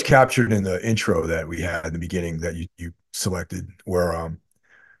pretty much captured in the intro that we had in the beginning that you selected, where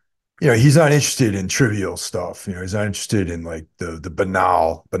he's not interested in trivial stuff. He's not interested in like the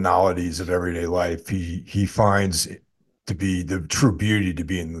banalities of everyday life. He finds to be the true beauty to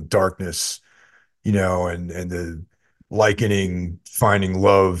be in the darkness, and the likening finding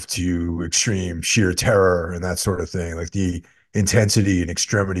love to extreme sheer terror and that sort of thing, like the intensity and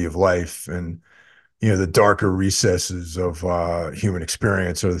extremity of life and the darker recesses of human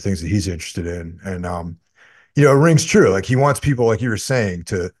experience are the things that he's interested in. And it rings true. Like he wants people, like you were saying,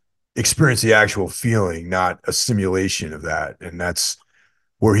 to experience the actual feeling, not a simulation of that. And that's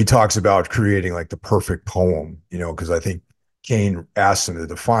where he talks about creating like the perfect poem, because I think Kane asked him to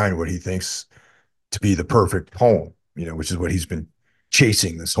define what he thinks to be the perfect poem, which is what he's been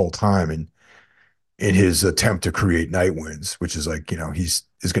chasing this whole time. And in his attempt to create Night Winds, which is like, he's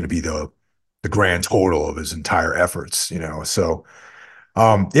is going to be the grand total of his entire efforts, So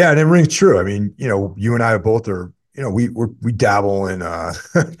yeah, and it rings true. I mean, you and I both are, we dabble in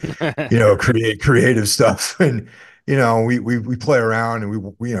creative stuff and we play around and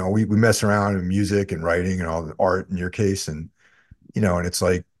we mess around in music and writing and all the art in your case and and it's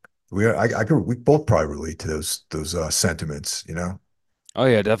like we both probably relate to those sentiments. oh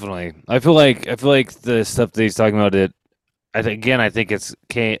yeah, definitely. I feel like the stuff that he's talking about it. I think it's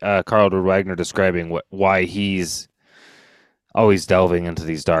Carl de Wagner describing why he's always delving into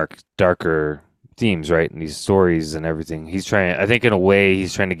these darker themes, right? And these stories and everything. He's trying. I think in a way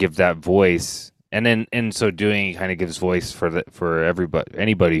he's trying to give that voice, and then in so doing, he kind of gives voice for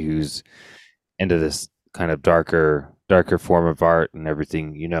anybody who's into this kind of darker form of art and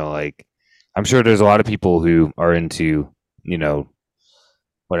everything. Like I'm sure there's a lot of people who are into you know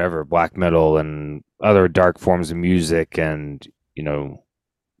whatever black metal and other dark forms of music and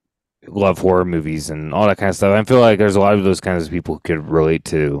love horror movies and all that kind of stuff. I feel like there's a lot of those kinds of people who could relate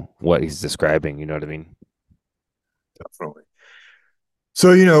to what he's describing. You know what I mean? Definitely.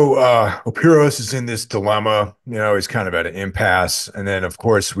 So, Opiros is in this dilemma. He's kind of at an impasse. And then, of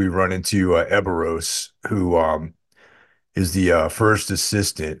course, we run into Eberus, who is the first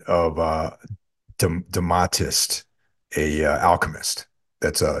assistant of Dematist, a alchemist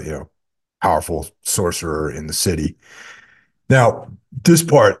that's a, powerful sorcerer in the city. Now, this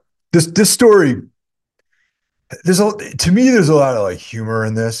part, this story, to me, there's a lot of like humor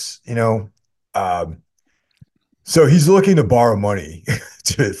in this. Um, So he's looking to borrow money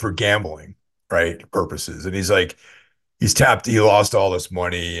for gambling, right? Purposes. And he lost all this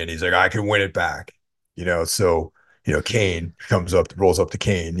money and he's like, I can win it back. So, Kane rolls up to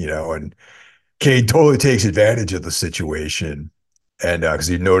Kane, and Kane totally takes advantage of the situation. And because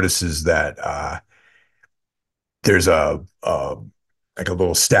he notices that there's like a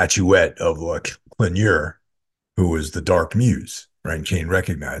little statuette of like Lanier, who was the Dark Muse, right? And Kane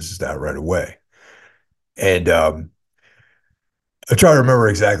recognizes that right away. And I try to remember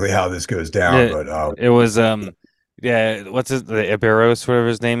exactly how this goes down, Yeah, but it was yeah, the Iberos, whatever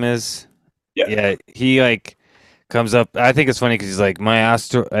his name is. yeah, Yeah, he like comes up. I think it's funny because he's like,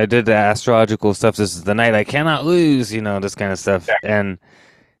 I did the astrological stuff. This is the night I cannot lose. This kind of stuff. And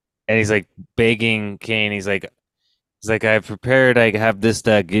he's like begging Kane. He's like, I've prepared. I have this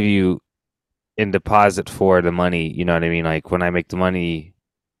to give you in deposit for the money. You know what I mean? Like when I make the money,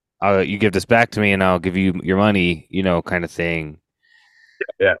 you give this back to me, and I'll give you your money. Kind of thing.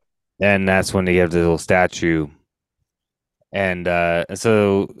 yeah, And that's when they have the little statue. And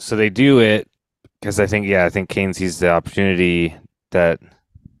so they do it because I think Kane sees the opportunity that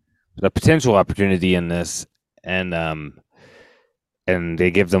the potential opportunity in this, and and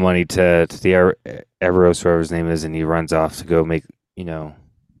they give the money to the Everos, whoever his name is, and he runs off to go make you know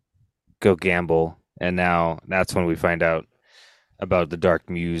go gamble. And now that's when we find out about the Dark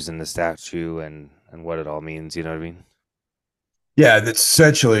Muse and the statue and what it all means. You know what I mean? Yeah, that's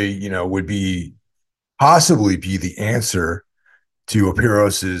essentially, would be possibly be the answer to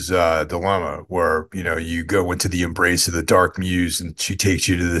Epiros's dilemma, where you go into the embrace of the dark muse, and she takes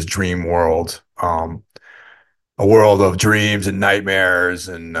you to this dream world, a world of dreams and nightmares,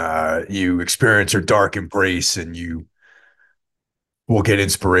 and you experience her dark embrace, and you will get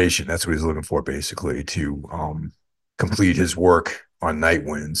inspiration. That's what he's looking for, basically, to complete his work on Night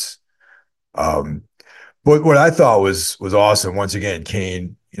Winds. Um, But what I thought was awesome. Once again,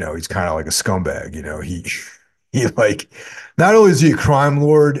 Kane, he's kind of like a scumbag. He like not only is he a crime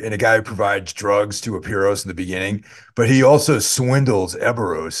lord and a guy who provides drugs to Epiros in the beginning, but he also swindles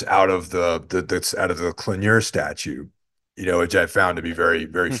Eberus out of the Clonure statue, which I found to be very,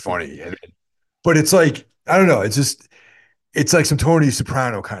 very funny. But it's like, I don't know, it's like some Tony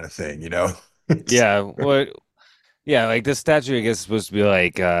Soprano kind of thing. It's, Yeah. What? Yeah. Like this statue, I guess, is supposed to be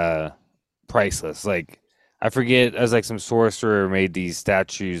like priceless. Like I forget, as like some sorcerer made these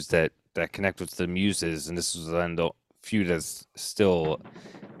statues that connect with the muses, and this was one of the few that's still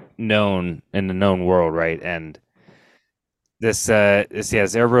known in the known world, right? And this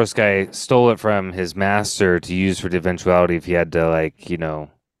Erebros guy stole it from his master to use for the eventuality if he had to like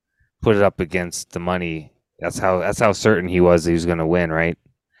put it up against the money. That's how certain he was that he was going to win, right?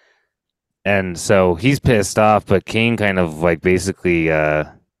 And so he's pissed off, but Kane kind of like basically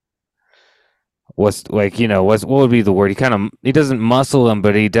what's like what would be the word? He doesn't muscle him,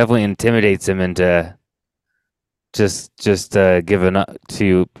 but he definitely intimidates him into just giving up,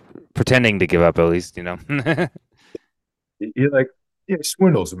 to pretending to give up, at least. he like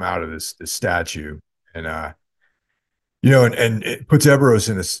swindles him out of this statue, and and it puts Eberus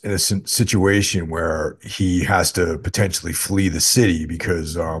in a situation where he has to potentially flee the city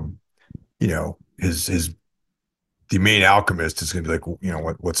because his the main alchemist is going to be like,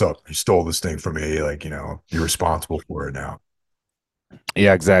 what's up? You stole this thing from me, like, you're responsible for it now.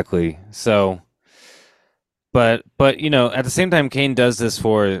 Yeah, exactly. So, but at the same time, Kane does this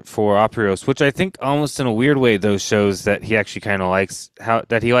for Aprios, which I think almost in a weird way though shows that he actually kind of likes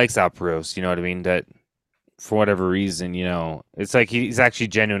he likes Aprios. You know what I mean? That for whatever reason, it's like he's actually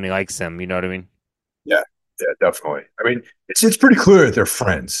genuinely likes him. You know what I mean? Yeah, yeah, definitely. I mean, it's pretty clear that they're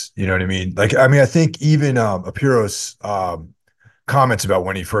friends. You know what I mean? Like, I mean, I think even Apiros comments about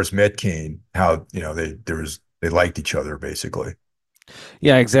when he first met Kane, how they liked each other basically.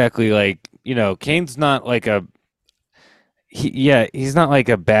 Yeah, exactly. Like Kane's not like he's not like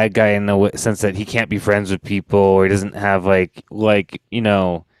a bad guy in the sense that he can't be friends with people, or he doesn't have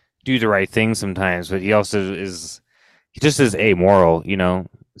do the right thing sometimes. But he just is amoral. Yeah.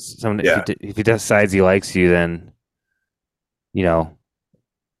 If he decides he likes you, then you know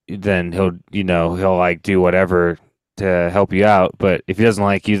he'll like do whatever to help you out. But if he doesn't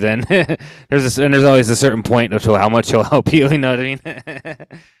like you, then there's always a certain point to how much he'll help you. You know what I mean?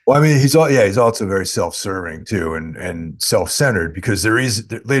 Well, I mean, he's also very self-serving too, and self-centered, because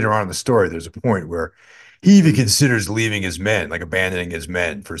later on in the story, there's a point where he even considers leaving his men, like abandoning his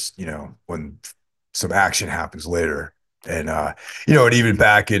men for, when some action happens later. And and even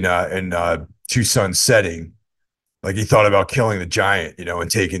back in Two Suns Setting, like he thought about killing the giant,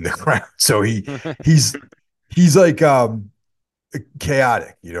 and taking the crown. So he's like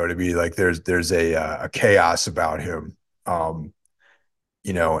chaotic, you know what I mean? Like there's a chaos about him. And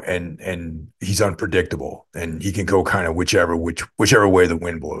he's unpredictable, and he can go kind of whichever way the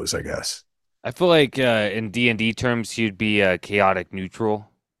wind blows, I guess. I feel like in D&D terms, he'd be chaotic neutral.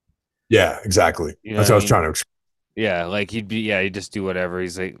 Yeah, exactly. You know That's what I what I was mean? trying to explain. Yeah, like he'd just do whatever.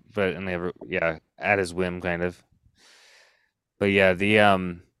 He's like, but and never, yeah, at his whim, kind of. But yeah, but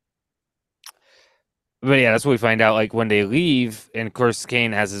yeah, that's what we find out. Like when they leave, and of course,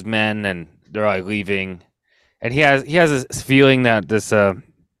 Kane has his men, and they're like leaving, and he has this feeling that this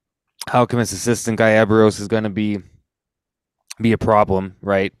alchemist assistant guy Eberos is going to be a problem,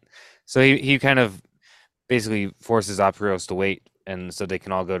 right? So he kind of basically forces Aperos to wait, and so they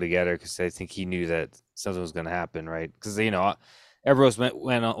can all go together, because I think he knew that something was going to happen, right? Because Eberos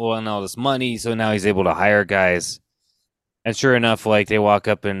went all this money, so now he's able to hire guys. And sure enough, like they walk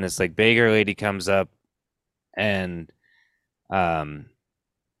up, and this like beggar lady comes up, and um,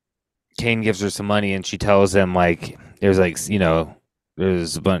 Kane gives her some money, and she tells him like there's a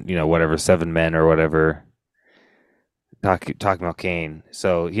bunch, whatever, 7 men or whatever talking about Kane.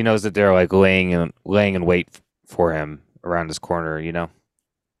 So he knows that they're like laying in wait for him around his corner.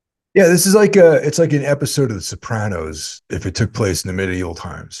 Yeah, this is it's like an episode of The Sopranos if it took place in the medieval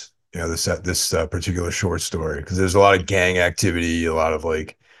times. You know, this particular short story because there's a lot of gang activity, a lot of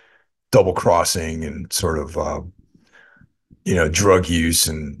like double crossing and sort of drug use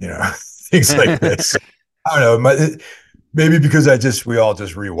and things like this. I don't know, maybe because we all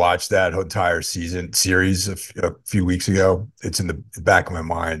just rewatched that entire season series a few weeks ago. It's in the back of my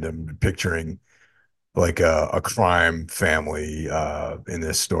mind. I'm picturing like a crime family in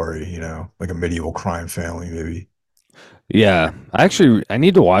this story, like a medieval crime family, maybe. Yeah, I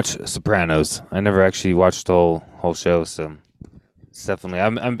need to watch Sopranos. I never actually watched the whole show, so it's definitely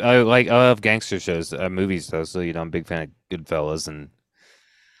I love gangster shows, movies though. So I'm a big fan of Goodfellas and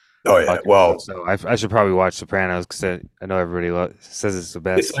Oh yeah, Bucket Show. well, So I should probably watch Sopranos because I know everybody says it's the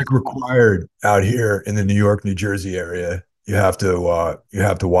it's best. like required out here in the New York, New Jersey area. You have to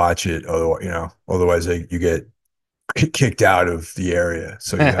watch it, otherwise you get kicked out of the area.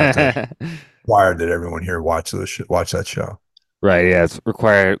 So you have to require that everyone here watch that show. Right, yeah, it's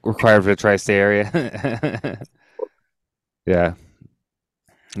required for the tri-state area.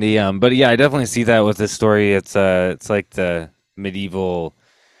 Yeah. But yeah, I definitely see that with this story. It's like the medieval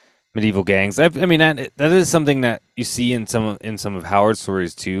gangs. I mean that is something that you see in some of Howard's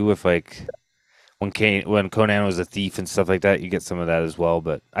stories too. With like when Conan was a thief and stuff like that, you get some of that as well.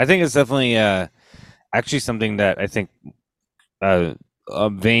 But I think it's definitely actually something that I think uh, a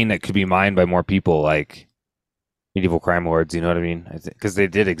vein that could be mined by more people, like medieval crime lords. You know what I mean? Because they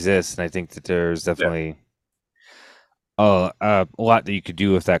did exist, and I think that there's Yeah. definitely a lot that you could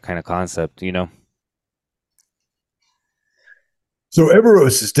do with that kind of concept. You know? So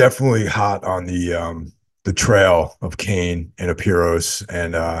Eberus is definitely hot on the trail of Cain and Epiros,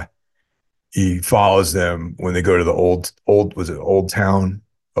 and he follows them when they go to the old was it Old Town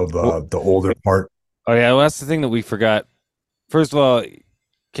of Well, the older part. oh yeah, well that's the thing that we forgot. First of all,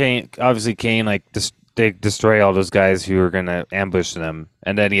 Kane, like they destroy all those guys who are gonna ambush them,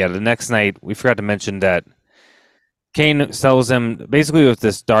 and then yeah, the next night we forgot to mention that Kane sells them basically with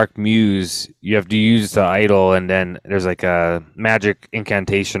this dark muse. You have to use the idol, and then there's like a magic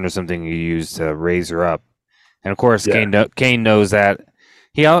incantation or something you use to raise her up. And of course, Yeah, Kane knows that.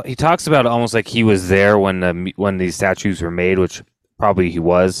 He talks about it almost like he was there when these statues were made, which probably he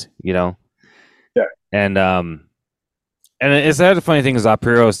was, you know. yeah. And it's that the funny thing is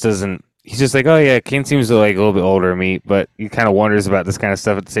Apiros doesn't. He's just like, oh yeah, Kane seems to like a little bit older than me, but he kind of wonders about this kind of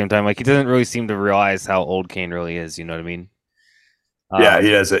stuff at the same time. Like he doesn't really seem to realize how old Kane really is. You know what I mean? Yeah, he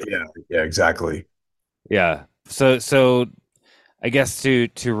Um, has it. Yeah, yeah, exactly. yeah. So I guess to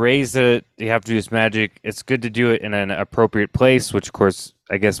raise it, you have to do this magic. It's good to do it in an appropriate place, which of course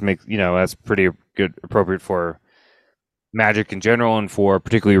I guess makes that's pretty good appropriate for magic in general, and for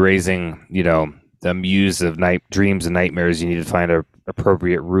particularly raising the muse of night dreams and nightmares. You need to find a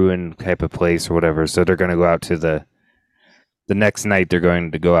appropriate ruin type of place or whatever. So they're going to go out to the next night. They're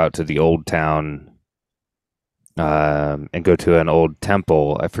going to go out to the old town and go to an old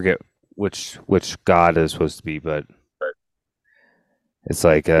temple. I forget which god is supposed to be, but it's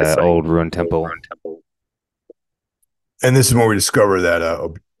like It's a like old ruined temple. And this is when we discover that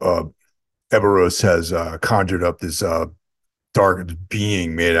Eberus has conjured up this dark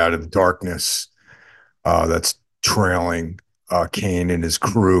being made out of darkness that's trailing Kane and his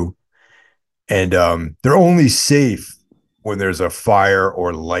crew, and they're only safe when there's a fire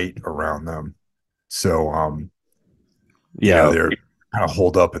or light around them. So Yeah, they're kind of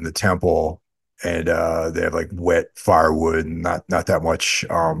holed up in the temple, and they have like wet firewood and not that much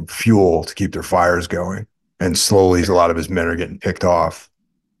fuel to keep their fires going. And slowly, a lot of his men are getting picked off.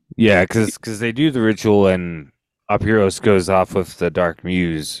 yeah, because they do the ritual and Apiros goes off with the dark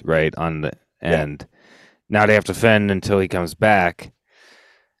muse right on the Yeah, and now they have to fend until he comes back.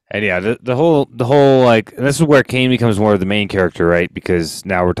 And yeah, the whole like and this is where Kane becomes more of the main character, right? Because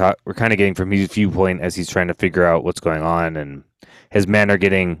now we're kind of getting from his viewpoint as he's trying to figure out what's going on, and his men are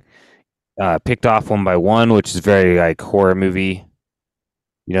getting picked off one by one, which is very like horror movie.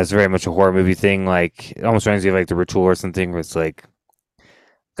 It's very much a horror movie thing. Like it almost reminds me of like the Ritual or something, where it's like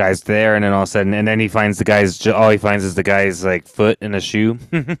guy's there, and then all of a sudden, and then he finds all he finds is the guy's like foot in a shoe.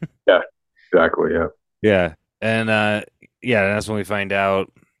 yeah, exactly. Yeah. Yeah, and yeah, that's when we find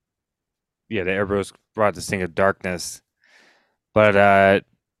out. Yeah, the Airbros brought this thing of darkness, but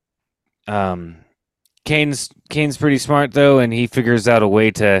um, Kane's pretty smart though, and he figures out a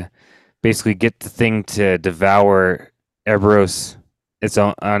way to basically get the thing to devour Erebros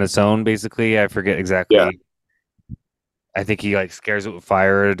on its own. Basically, I forget Yeah. exactly. I think he like scares it with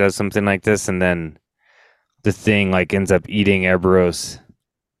fire or does something like this, and then the thing like ends up eating Erebros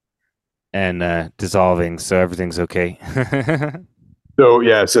and dissolving, so everything's okay. So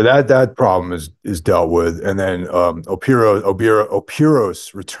yeah, so that problem is dealt with, and then Opiros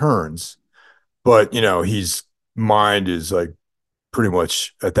returns, but his mind is like pretty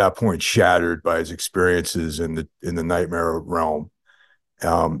much at that point shattered by his experiences in the nightmare realm,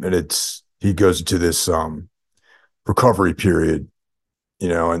 and it's he goes into this recovery period,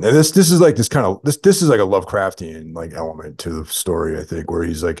 and this is like this is like a Lovecraftian like element to the story, I think, where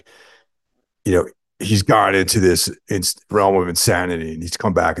he's like, you know, he's gone into this realm of insanity and he's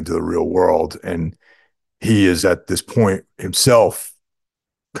come back into the real world. And he is at this point himself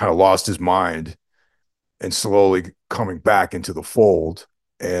kind of lost his mind and slowly coming back into the fold.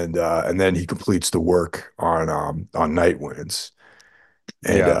 And then he completes the work on Night Winds.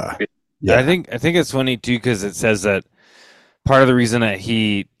 And Yeah. I yeah, think I think it's funny too because it says that part of the reason that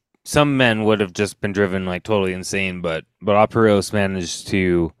some men would have just been driven like totally insane, but Aperos managed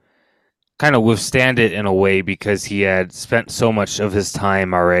to kind of withstand it in a way because he had spent so much of his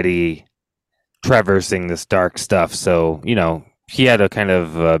time already traversing this dark stuff. So he had a kind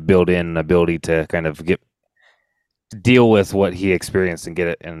of built-in ability to kind of deal with what he experienced and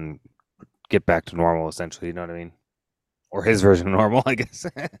get back to normal. Essentially, you know what I mean? Or his version of normal, I guess.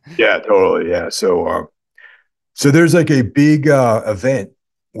 yeah, totally. Yeah. So there's like a big event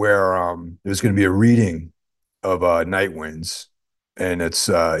where there's going to be a reading of Night Winds, and it's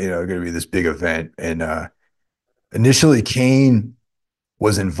going to be this big event. And initially, Kane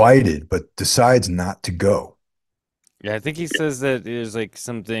was invited, but decides not to go. Yeah, I think he says that there's like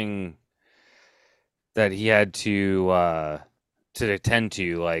something that he had to attend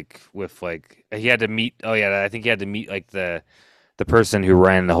to, like with like he had to meet. Oh yeah, I think he had to meet like the person who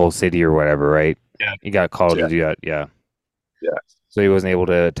ran the whole city or whatever, right? Yeah. He got called Yeah, to do that. Yeah, yeah. so he wasn't able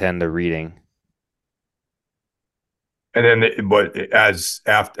to attend the reading. And then, but as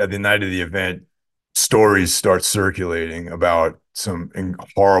after at the night of the event, stories start circulating about some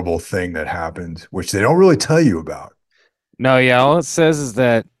horrible thing that happened, which they don't really tell you about. No, yeah, all it says is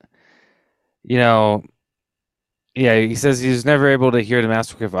that you know, yeah, he says he was never able to hear the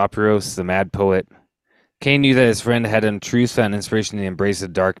masterwork of Aperos, the mad poet. Kane knew that his friend had in truth found inspiration in the embrace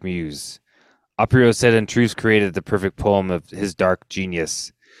of dark muse. Aprio said in truth created the perfect poem of his dark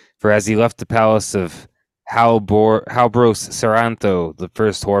genius. For as he left the palace of Halbros Saranto, the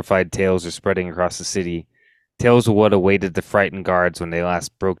first horrified tales are spreading across the city. Tales of what awaited the frightened guards when they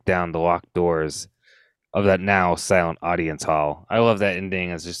last broke down the locked doors of that now silent audience hall. I love that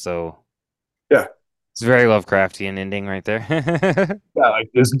ending. It's just so. Yeah, It's a very Lovecraftian ending right there. yeah, like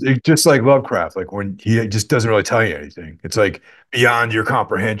this, just like Lovecraft, like when he just doesn't really tell you anything. It's like beyond your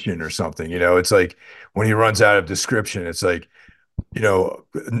comprehension or something. It's like when he runs out of description, it's like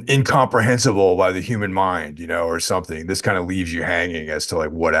incomprehensible by the human mind, or something. This kind of leaves you hanging as to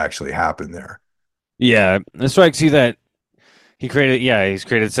like what actually happened there. Yeah, it strikes you that he's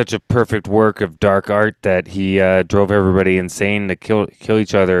created such a perfect work of dark art that he drove everybody insane to kill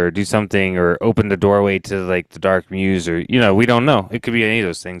each other or do something or open the doorway to like the dark muse or we don't know. It could be any of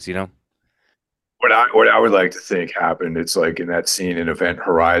those things. What I would like to think happened, it's like in that scene in Event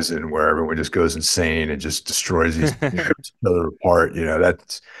Horizon where everyone just goes insane and just destroys these each other apart.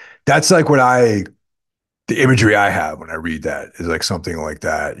 That's like the imagery I have when I read that is like something like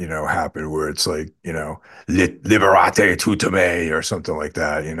that, happened where it's like, liberate tutame or something like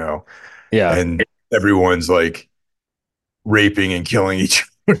that, Yeah. and everyone's like raping and killing each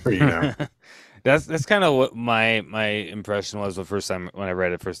other. That's kind of what my impression was the first time when I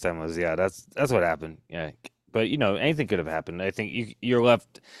read it first time was yeah, that's what happened. Yeah. But anything could have happened. I think you're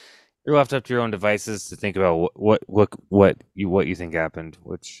left up to your own devices to think about what you think happened,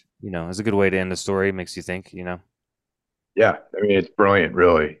 which is a good way to end the story. Makes you think. Yeah, I mean it's brilliant,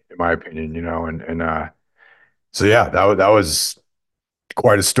 really, in my opinion, and so yeah, that was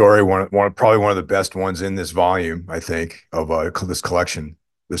quite a story. Probably one of the best ones in this volume, I think, of this collection,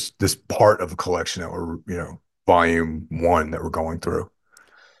 this part of the collection that we're, volume one that we're going through.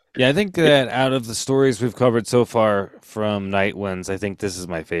 Yeah, I think that out of the stories we've covered so far from Night Winds, I think this is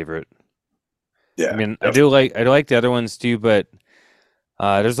my favorite. I Yeah, mean, definitely. I do like the other ones too, but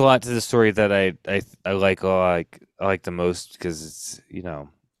there's a lot to the story that I like the most because it's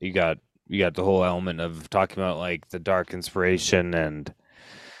you got you got the whole element of talking about like the dark inspiration and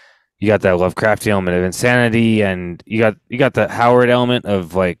you got that Lovecraft element of insanity and you got the Howard element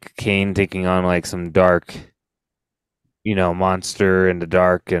of like Kane taking on like some dark monster in the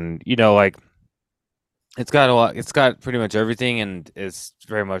dark and like it's got a lot it's got pretty much everything and it's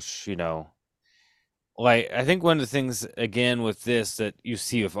very much like I think one of the things again with this that you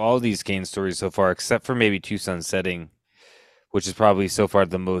see with all these Kane stories so far, except for maybe Two Sun Setting, which is probably so far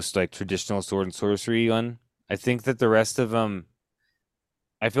the most like traditional sword and sorcery one. I think that the rest of them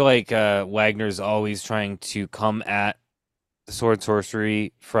I feel like Wagner's always trying to come at the sword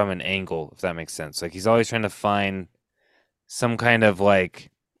sorcery from an angle, if that makes sense. Like he's always trying to find some kind of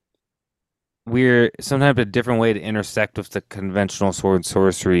like weird, some type of different way to intersect with the conventional sword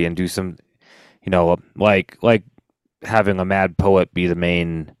sorcery and do some, like having a mad poet be the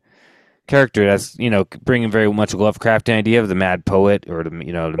main character. That's bringing very much a Lovecraftian idea of the mad poet or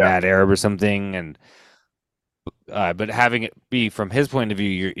the Yeah. mad Arab or something, and but having it be from his point of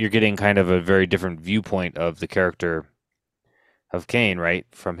view, you're getting kind of a very different viewpoint of the character of Kane, right?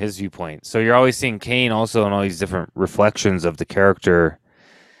 From his viewpoint. So you're always seeing Kane also in all these different reflections of the character.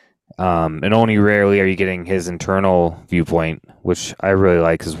 And only rarely are you getting his internal viewpoint, which I really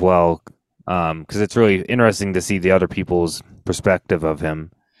like as well. Because it's really interesting to see the other people's perspective of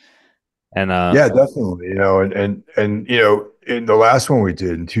him. And Yeah, definitely. And in the last one we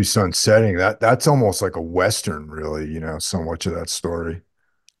did in Two Suns Setting, that's almost like a Western, really, so much of that story.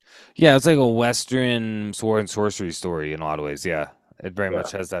 yeah, it's like a Western sword and sorcery story in a lot of ways. Yeah, it very Yeah.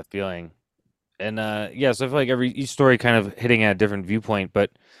 much has that feeling. And yeah, so I feel like each story kind of hitting at a different viewpoint.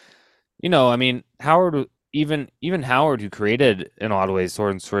 But I mean, Howard, even Howard, who created in a lot of ways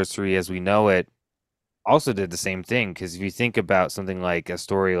sword and sorcery as we know it, also did the same thing. Because if you think about something like a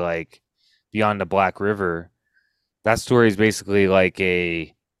story like Beyond the Black River, that story is basically like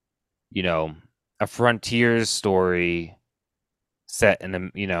you know a frontier story set in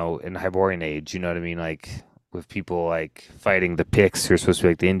the in the Hyborian age. You know what I mean? Like with people like fighting the Picts who are supposed to be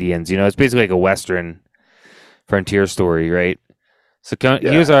like the Indians. It's basically like a Western frontier story, right? So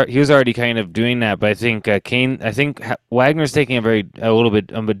Yeah. he was already kind of doing that, but I think Kane. I think Wagner's taking a little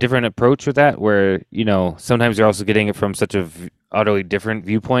bit of a different approach with that, where sometimes you're also getting it from such a utterly different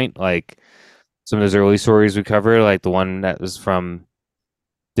viewpoint, like some of those early stories we cover, like the one that was from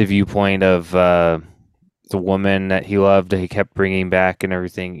the viewpoint of the woman that he loved that he kept bringing back and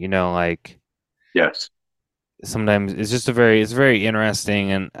everything. Like Yes. sometimes it's very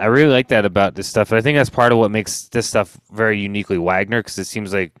interesting, and I really like that about this stuff. And I think that's part of what makes this stuff very uniquely Wagner, because it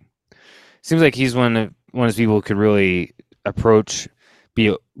seems like he's one of those people who could really approach, be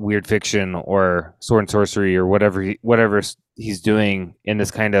it weird fiction or sword and sorcery or whatever he's doing in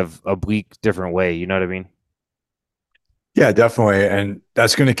this kind of oblique different way. You know what I mean? Yeah, definitely. And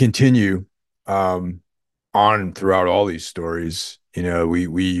that's going to continue um, on throughout all these stories.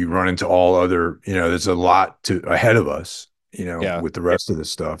 We run into all other, there's a lot to ahead of us, Yeah. with the rest of the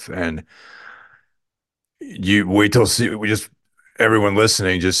stuff. And you wait till see we just everyone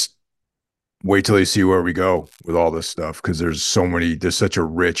listening, just wait till you see where we go with all this stuff, because there's such a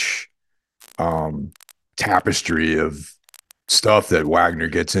rich um tapestry of stuff that Wagner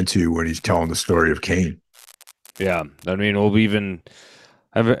gets into when he's telling the story of Cain. Yeah. I mean, I'm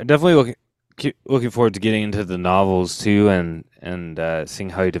definitely looking forward to getting into the novels too, and seeing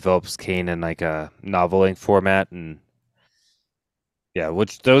how he develops Kane in like a novel length format. And yeah,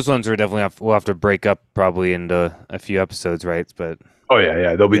 which those ones are definitely we'll have to break up probably into a few episodes, right? But Oh yeah,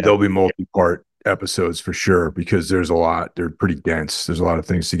 yeah. There'll be yeah, there'll be multi-part episodes for sure, because there's a lot. They're pretty dense. There's a lot of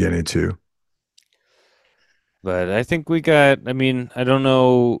things to get into. but I think we got. I mean, I don't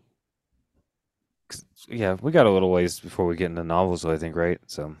know. Yeah, we got a little ways before we get into novels, I think, right?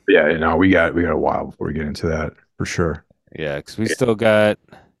 So Yeah, we got a while before we get into that for sure. yeah, because we still got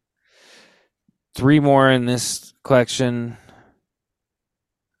three more in this collection,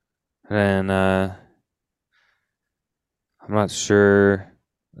 and I'm not sure.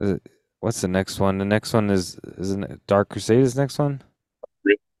 What's the next one? The next one isn't it Dark Crusade? Is the next one?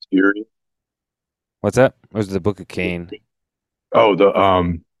 Fury. What's that? Or is it the Book of Cain? Oh,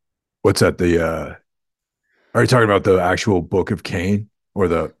 the what's that? Are you talking about the actual Book of Cain, or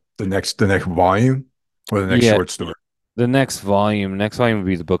the next volume, or the next Yeah, short story? the next volume. Next volume would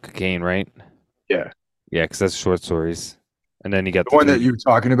be the Book of Cain, right? Yeah, Yeah, because that's short stories, and then you got the the one that three you were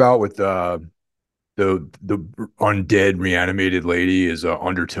talking about with the undead reanimated lady is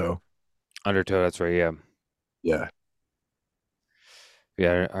Undertow. Undertow. That's right. Yeah, Yeah,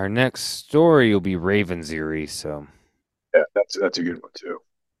 yeah. Our next story will be Raven's Eerie. So yeah, that's a good one too.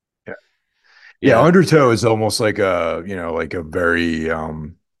 Yeah, yeah. yeah, Undertow is almost like like a very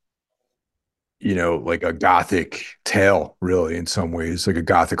like a gothic tale, really, in some ways, like a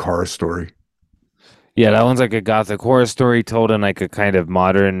gothic horror story. yeah. That one's like a gothic horror story told in like a kind of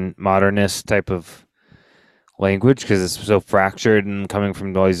modernist type of language, because it's so fractured and coming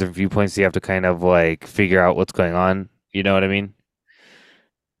from all these different viewpoints. You have to kind of like figure out what's going on. You know what I mean?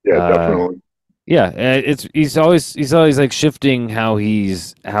 Yeah, Uh, definitely. yeah. It's he's always like shifting how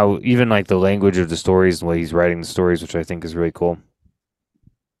even like the language of the stories and the way he's writing the stories, which I think is really cool.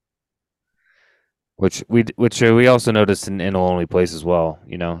 which we also noticed in A Lonely Place as well.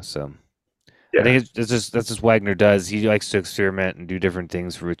 So I Yeah. think it's just that's just Wagner does. He likes to experiment and do different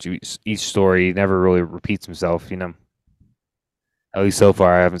things for each story. He never really repeats himself. At least so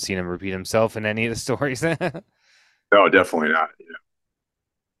far, I haven't seen him repeat himself in any of the stories. No, definitely not.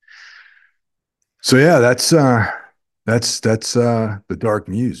 So yeah, that's the Dark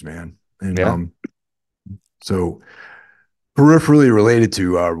Muse, man. And Yeah. so peripherally related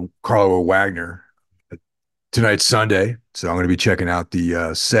to Carlo Wagner, tonight's Sunday, so I'm going to be checking out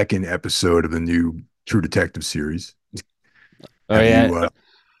the second episode of the new True Detective series. Oh Have yeah. you uh,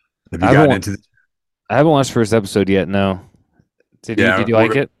 have I you haven't gotten wa- into the I haven't watched the first episode yet. No. Did Yeah, you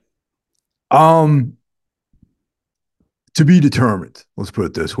like it? um to be determined. Let's put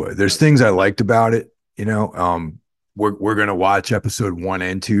it this way. There's things I liked about it, you know. We're gonna watch episode 1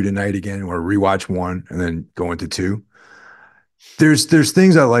 and 2 tonight again, or rewatch one and then go into two. There's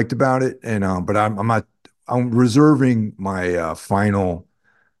things I liked about it, and but I'm not I'm reserving my final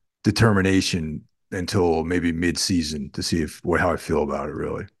determination until maybe mid-season to see if what how I feel about it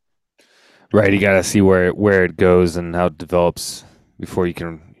really. Right. You got to see where it goes and how it develops before you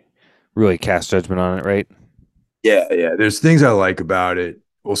can really cast judgment on it. Right. Yeah, yeah. There's things I like about it.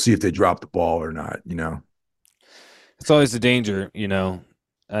 We'll see if they drop the ball or not, you know. It's always the danger.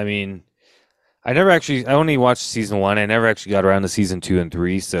 I mean, I only watched season one. I never actually got around to season two and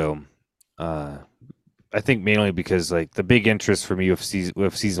three. So, uh, I think mainly because like the big interest for me with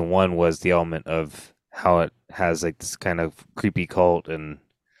season one was the element of how it has like this kind of creepy cult and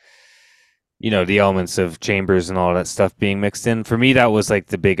the elements of Chambers and all that stuff being mixed in. For me, that was like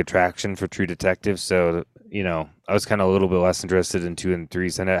the big attraction for True Detective. So, I was kind of a little bit less interested in two and three,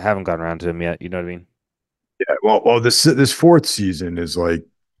 and I haven't gotten around to them yet. You know what I mean? Yeah, well, this fourth season is like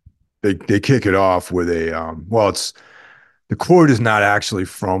they kick it off with a it's the quote is not actually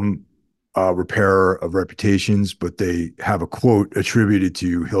from Repairer of Reputations, but they have a quote attributed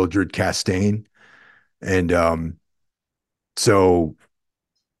to Hildred Castaigne, and so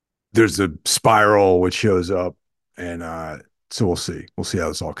there's a spiral which shows up, and so we'll see how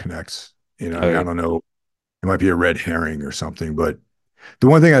this all connects. I mean, I Okay. don't know, it might be a red herring or something, but the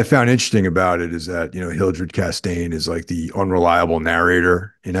one thing I found interesting about it is that Hildred Castaigne is like the unreliable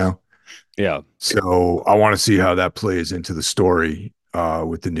narrator, Yeah. so I want to see how that plays into the story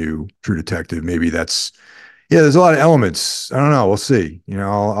with the new True Detective. Maybe that's yeah. There's a lot of elements. I don't know. We'll see.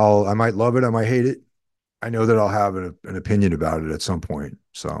 I might love it. I might hate it. I know that I'll have an opinion about it at some point.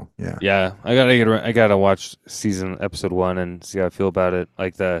 So yeah, Yeah. I gotta watch season episode one and see how I feel about it.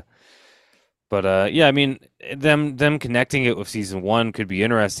 But yeah, I mean, them connecting it with season one could be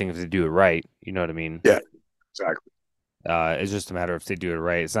interesting if they do it right. You know what I mean? yeah, exactly. It's just a matter if they do it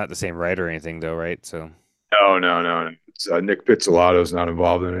right. It's not the same writer or anything, though, right? So No, no, no. No. Nick Pizzolatto's not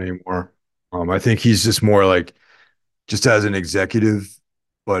involved in it anymore. I think he's just more like just as an executive,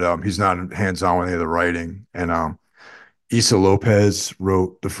 but he's not hands on with any of the writing. And Issa Lopez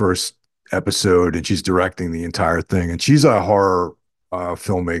wrote the first episode, and she's directing the entire thing. And she's a horror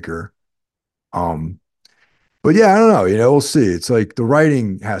filmmaker. Um, but yeah, I don't know. We'll see. It's like the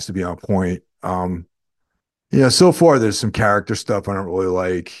writing has to be on point. So far there's some character stuff I don't really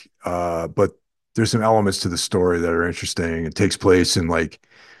like, but there's some elements to the story that are interesting. It takes place in like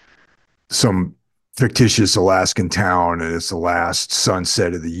some fictitious Alaskan town, and it's the last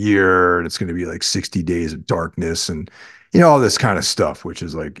sunset of the year, and it's going to be like 60 days of darkness, and all this kind of stuff, which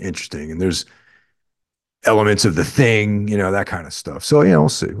is like interesting. And there's elements of the thing, that kind of stuff. So we'll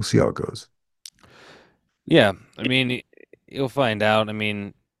see how it goes. yeah, I mean, you'll find out. I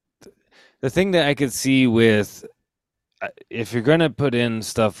mean, the thing that I could see with if you're gonna put in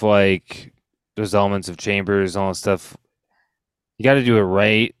stuff like those elements of Chambers, all that stuff, you got to do it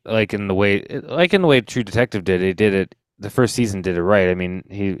right, like in the way True Detective did. He did it. The first season did it right. I mean,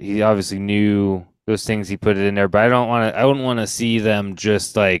 he obviously knew those things. He put it in there, but I wouldn't want to see them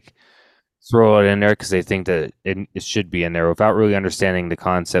just like throw it in there because they think that it should be in there without really understanding the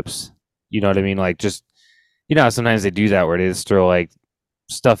concepts. You know what I mean? Like just how sometimes they do that where they just throw like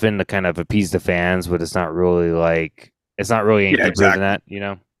stuff in to kind of appease the fans, but it's not really any Yeah, deeper than exactly. that.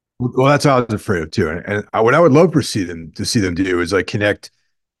 Well, that's what I was afraid of too. And what I would love to see them do is like connect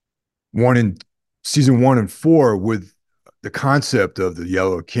one and season 1 and 4 with the concept of the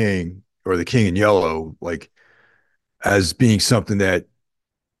Yellow King or the King in Yellow, like as being something that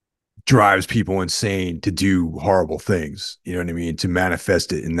drives people insane to do horrible things. You know what I mean? To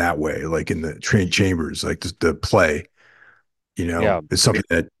manifest it in that way, like in the train chambers, like the play, Yeah, is something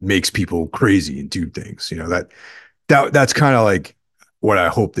that makes people crazy and do things. That's kind of like what I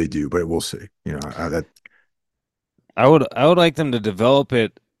hope they do, but we'll see. That I would like them to develop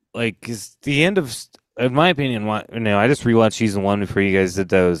it like is the end of, in my opinion, I just rewatched season one before you guys did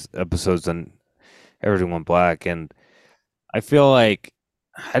those episodes on Everything Went Black, and I feel like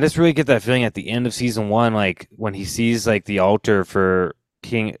I just really get that feeling at the end of season one, like when he sees like the altar for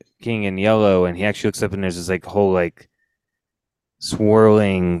King in Yellow, and he actually looks up and there's this like whole like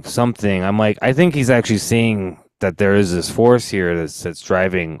swirling something. I'm like, I think he's actually seeing that there is this force here that's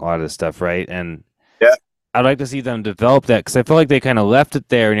driving a lot of this stuff, right? And Yeah. I'd like to see them develop that because I feel like they kind of left it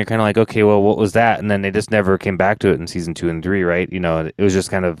there, and you're kind of like, okay, well, what was that? And then they just never came back to it in season two and three, right? It was just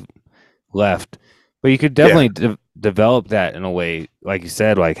kind of left. But you could Yeah. definitely develop that in a way, like you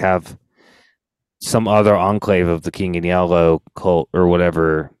said, like have some other enclave of the King in Yellow cult or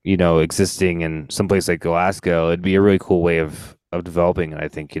whatever, existing in someplace like Glasgow. It'd be a really cool way of developing it, I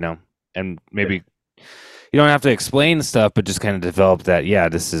think, and maybe you don't have to explain stuff, but just kind of develop that. Yeah,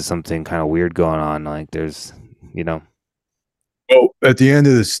 this is something kind of weird going on. Like there's, you know, Well, at the end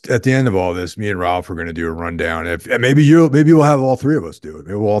of all this, me and Ralph are going to do a rundown. If and maybe we'll have all three of us do it.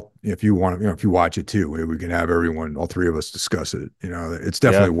 Maybe we'll all, if you want, if you watch it too, maybe we can have everyone, all three of us discuss it. It's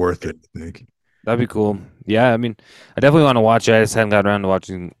yeah, definitely worth it, I think. that'd be cool. Yeah, I mean, I definitely want to watch it. I just hadn't got around to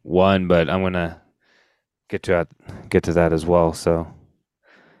watching one, but I'm gonna get to that as well. So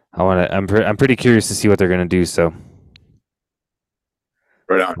I'm pretty curious to see what they're gonna do. So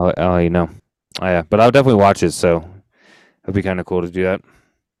Right on. I'll let you know. Oh, yeah, but I'll definitely watch it. So it'd be kind of cool to do that.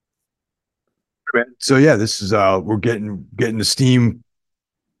 So yeah, this is we're getting the steam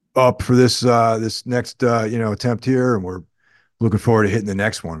up for this next attempt here, and we're looking forward to hitting the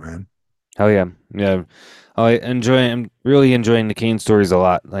next one, man. Oh yeah, yeah. I'm really enjoying the Kane stories a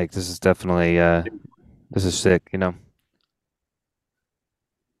lot. Like this is definitely this is sick.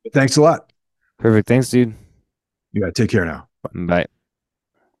 Thanks a lot. Perfect. Thanks, dude. You gotta take care now. Bye.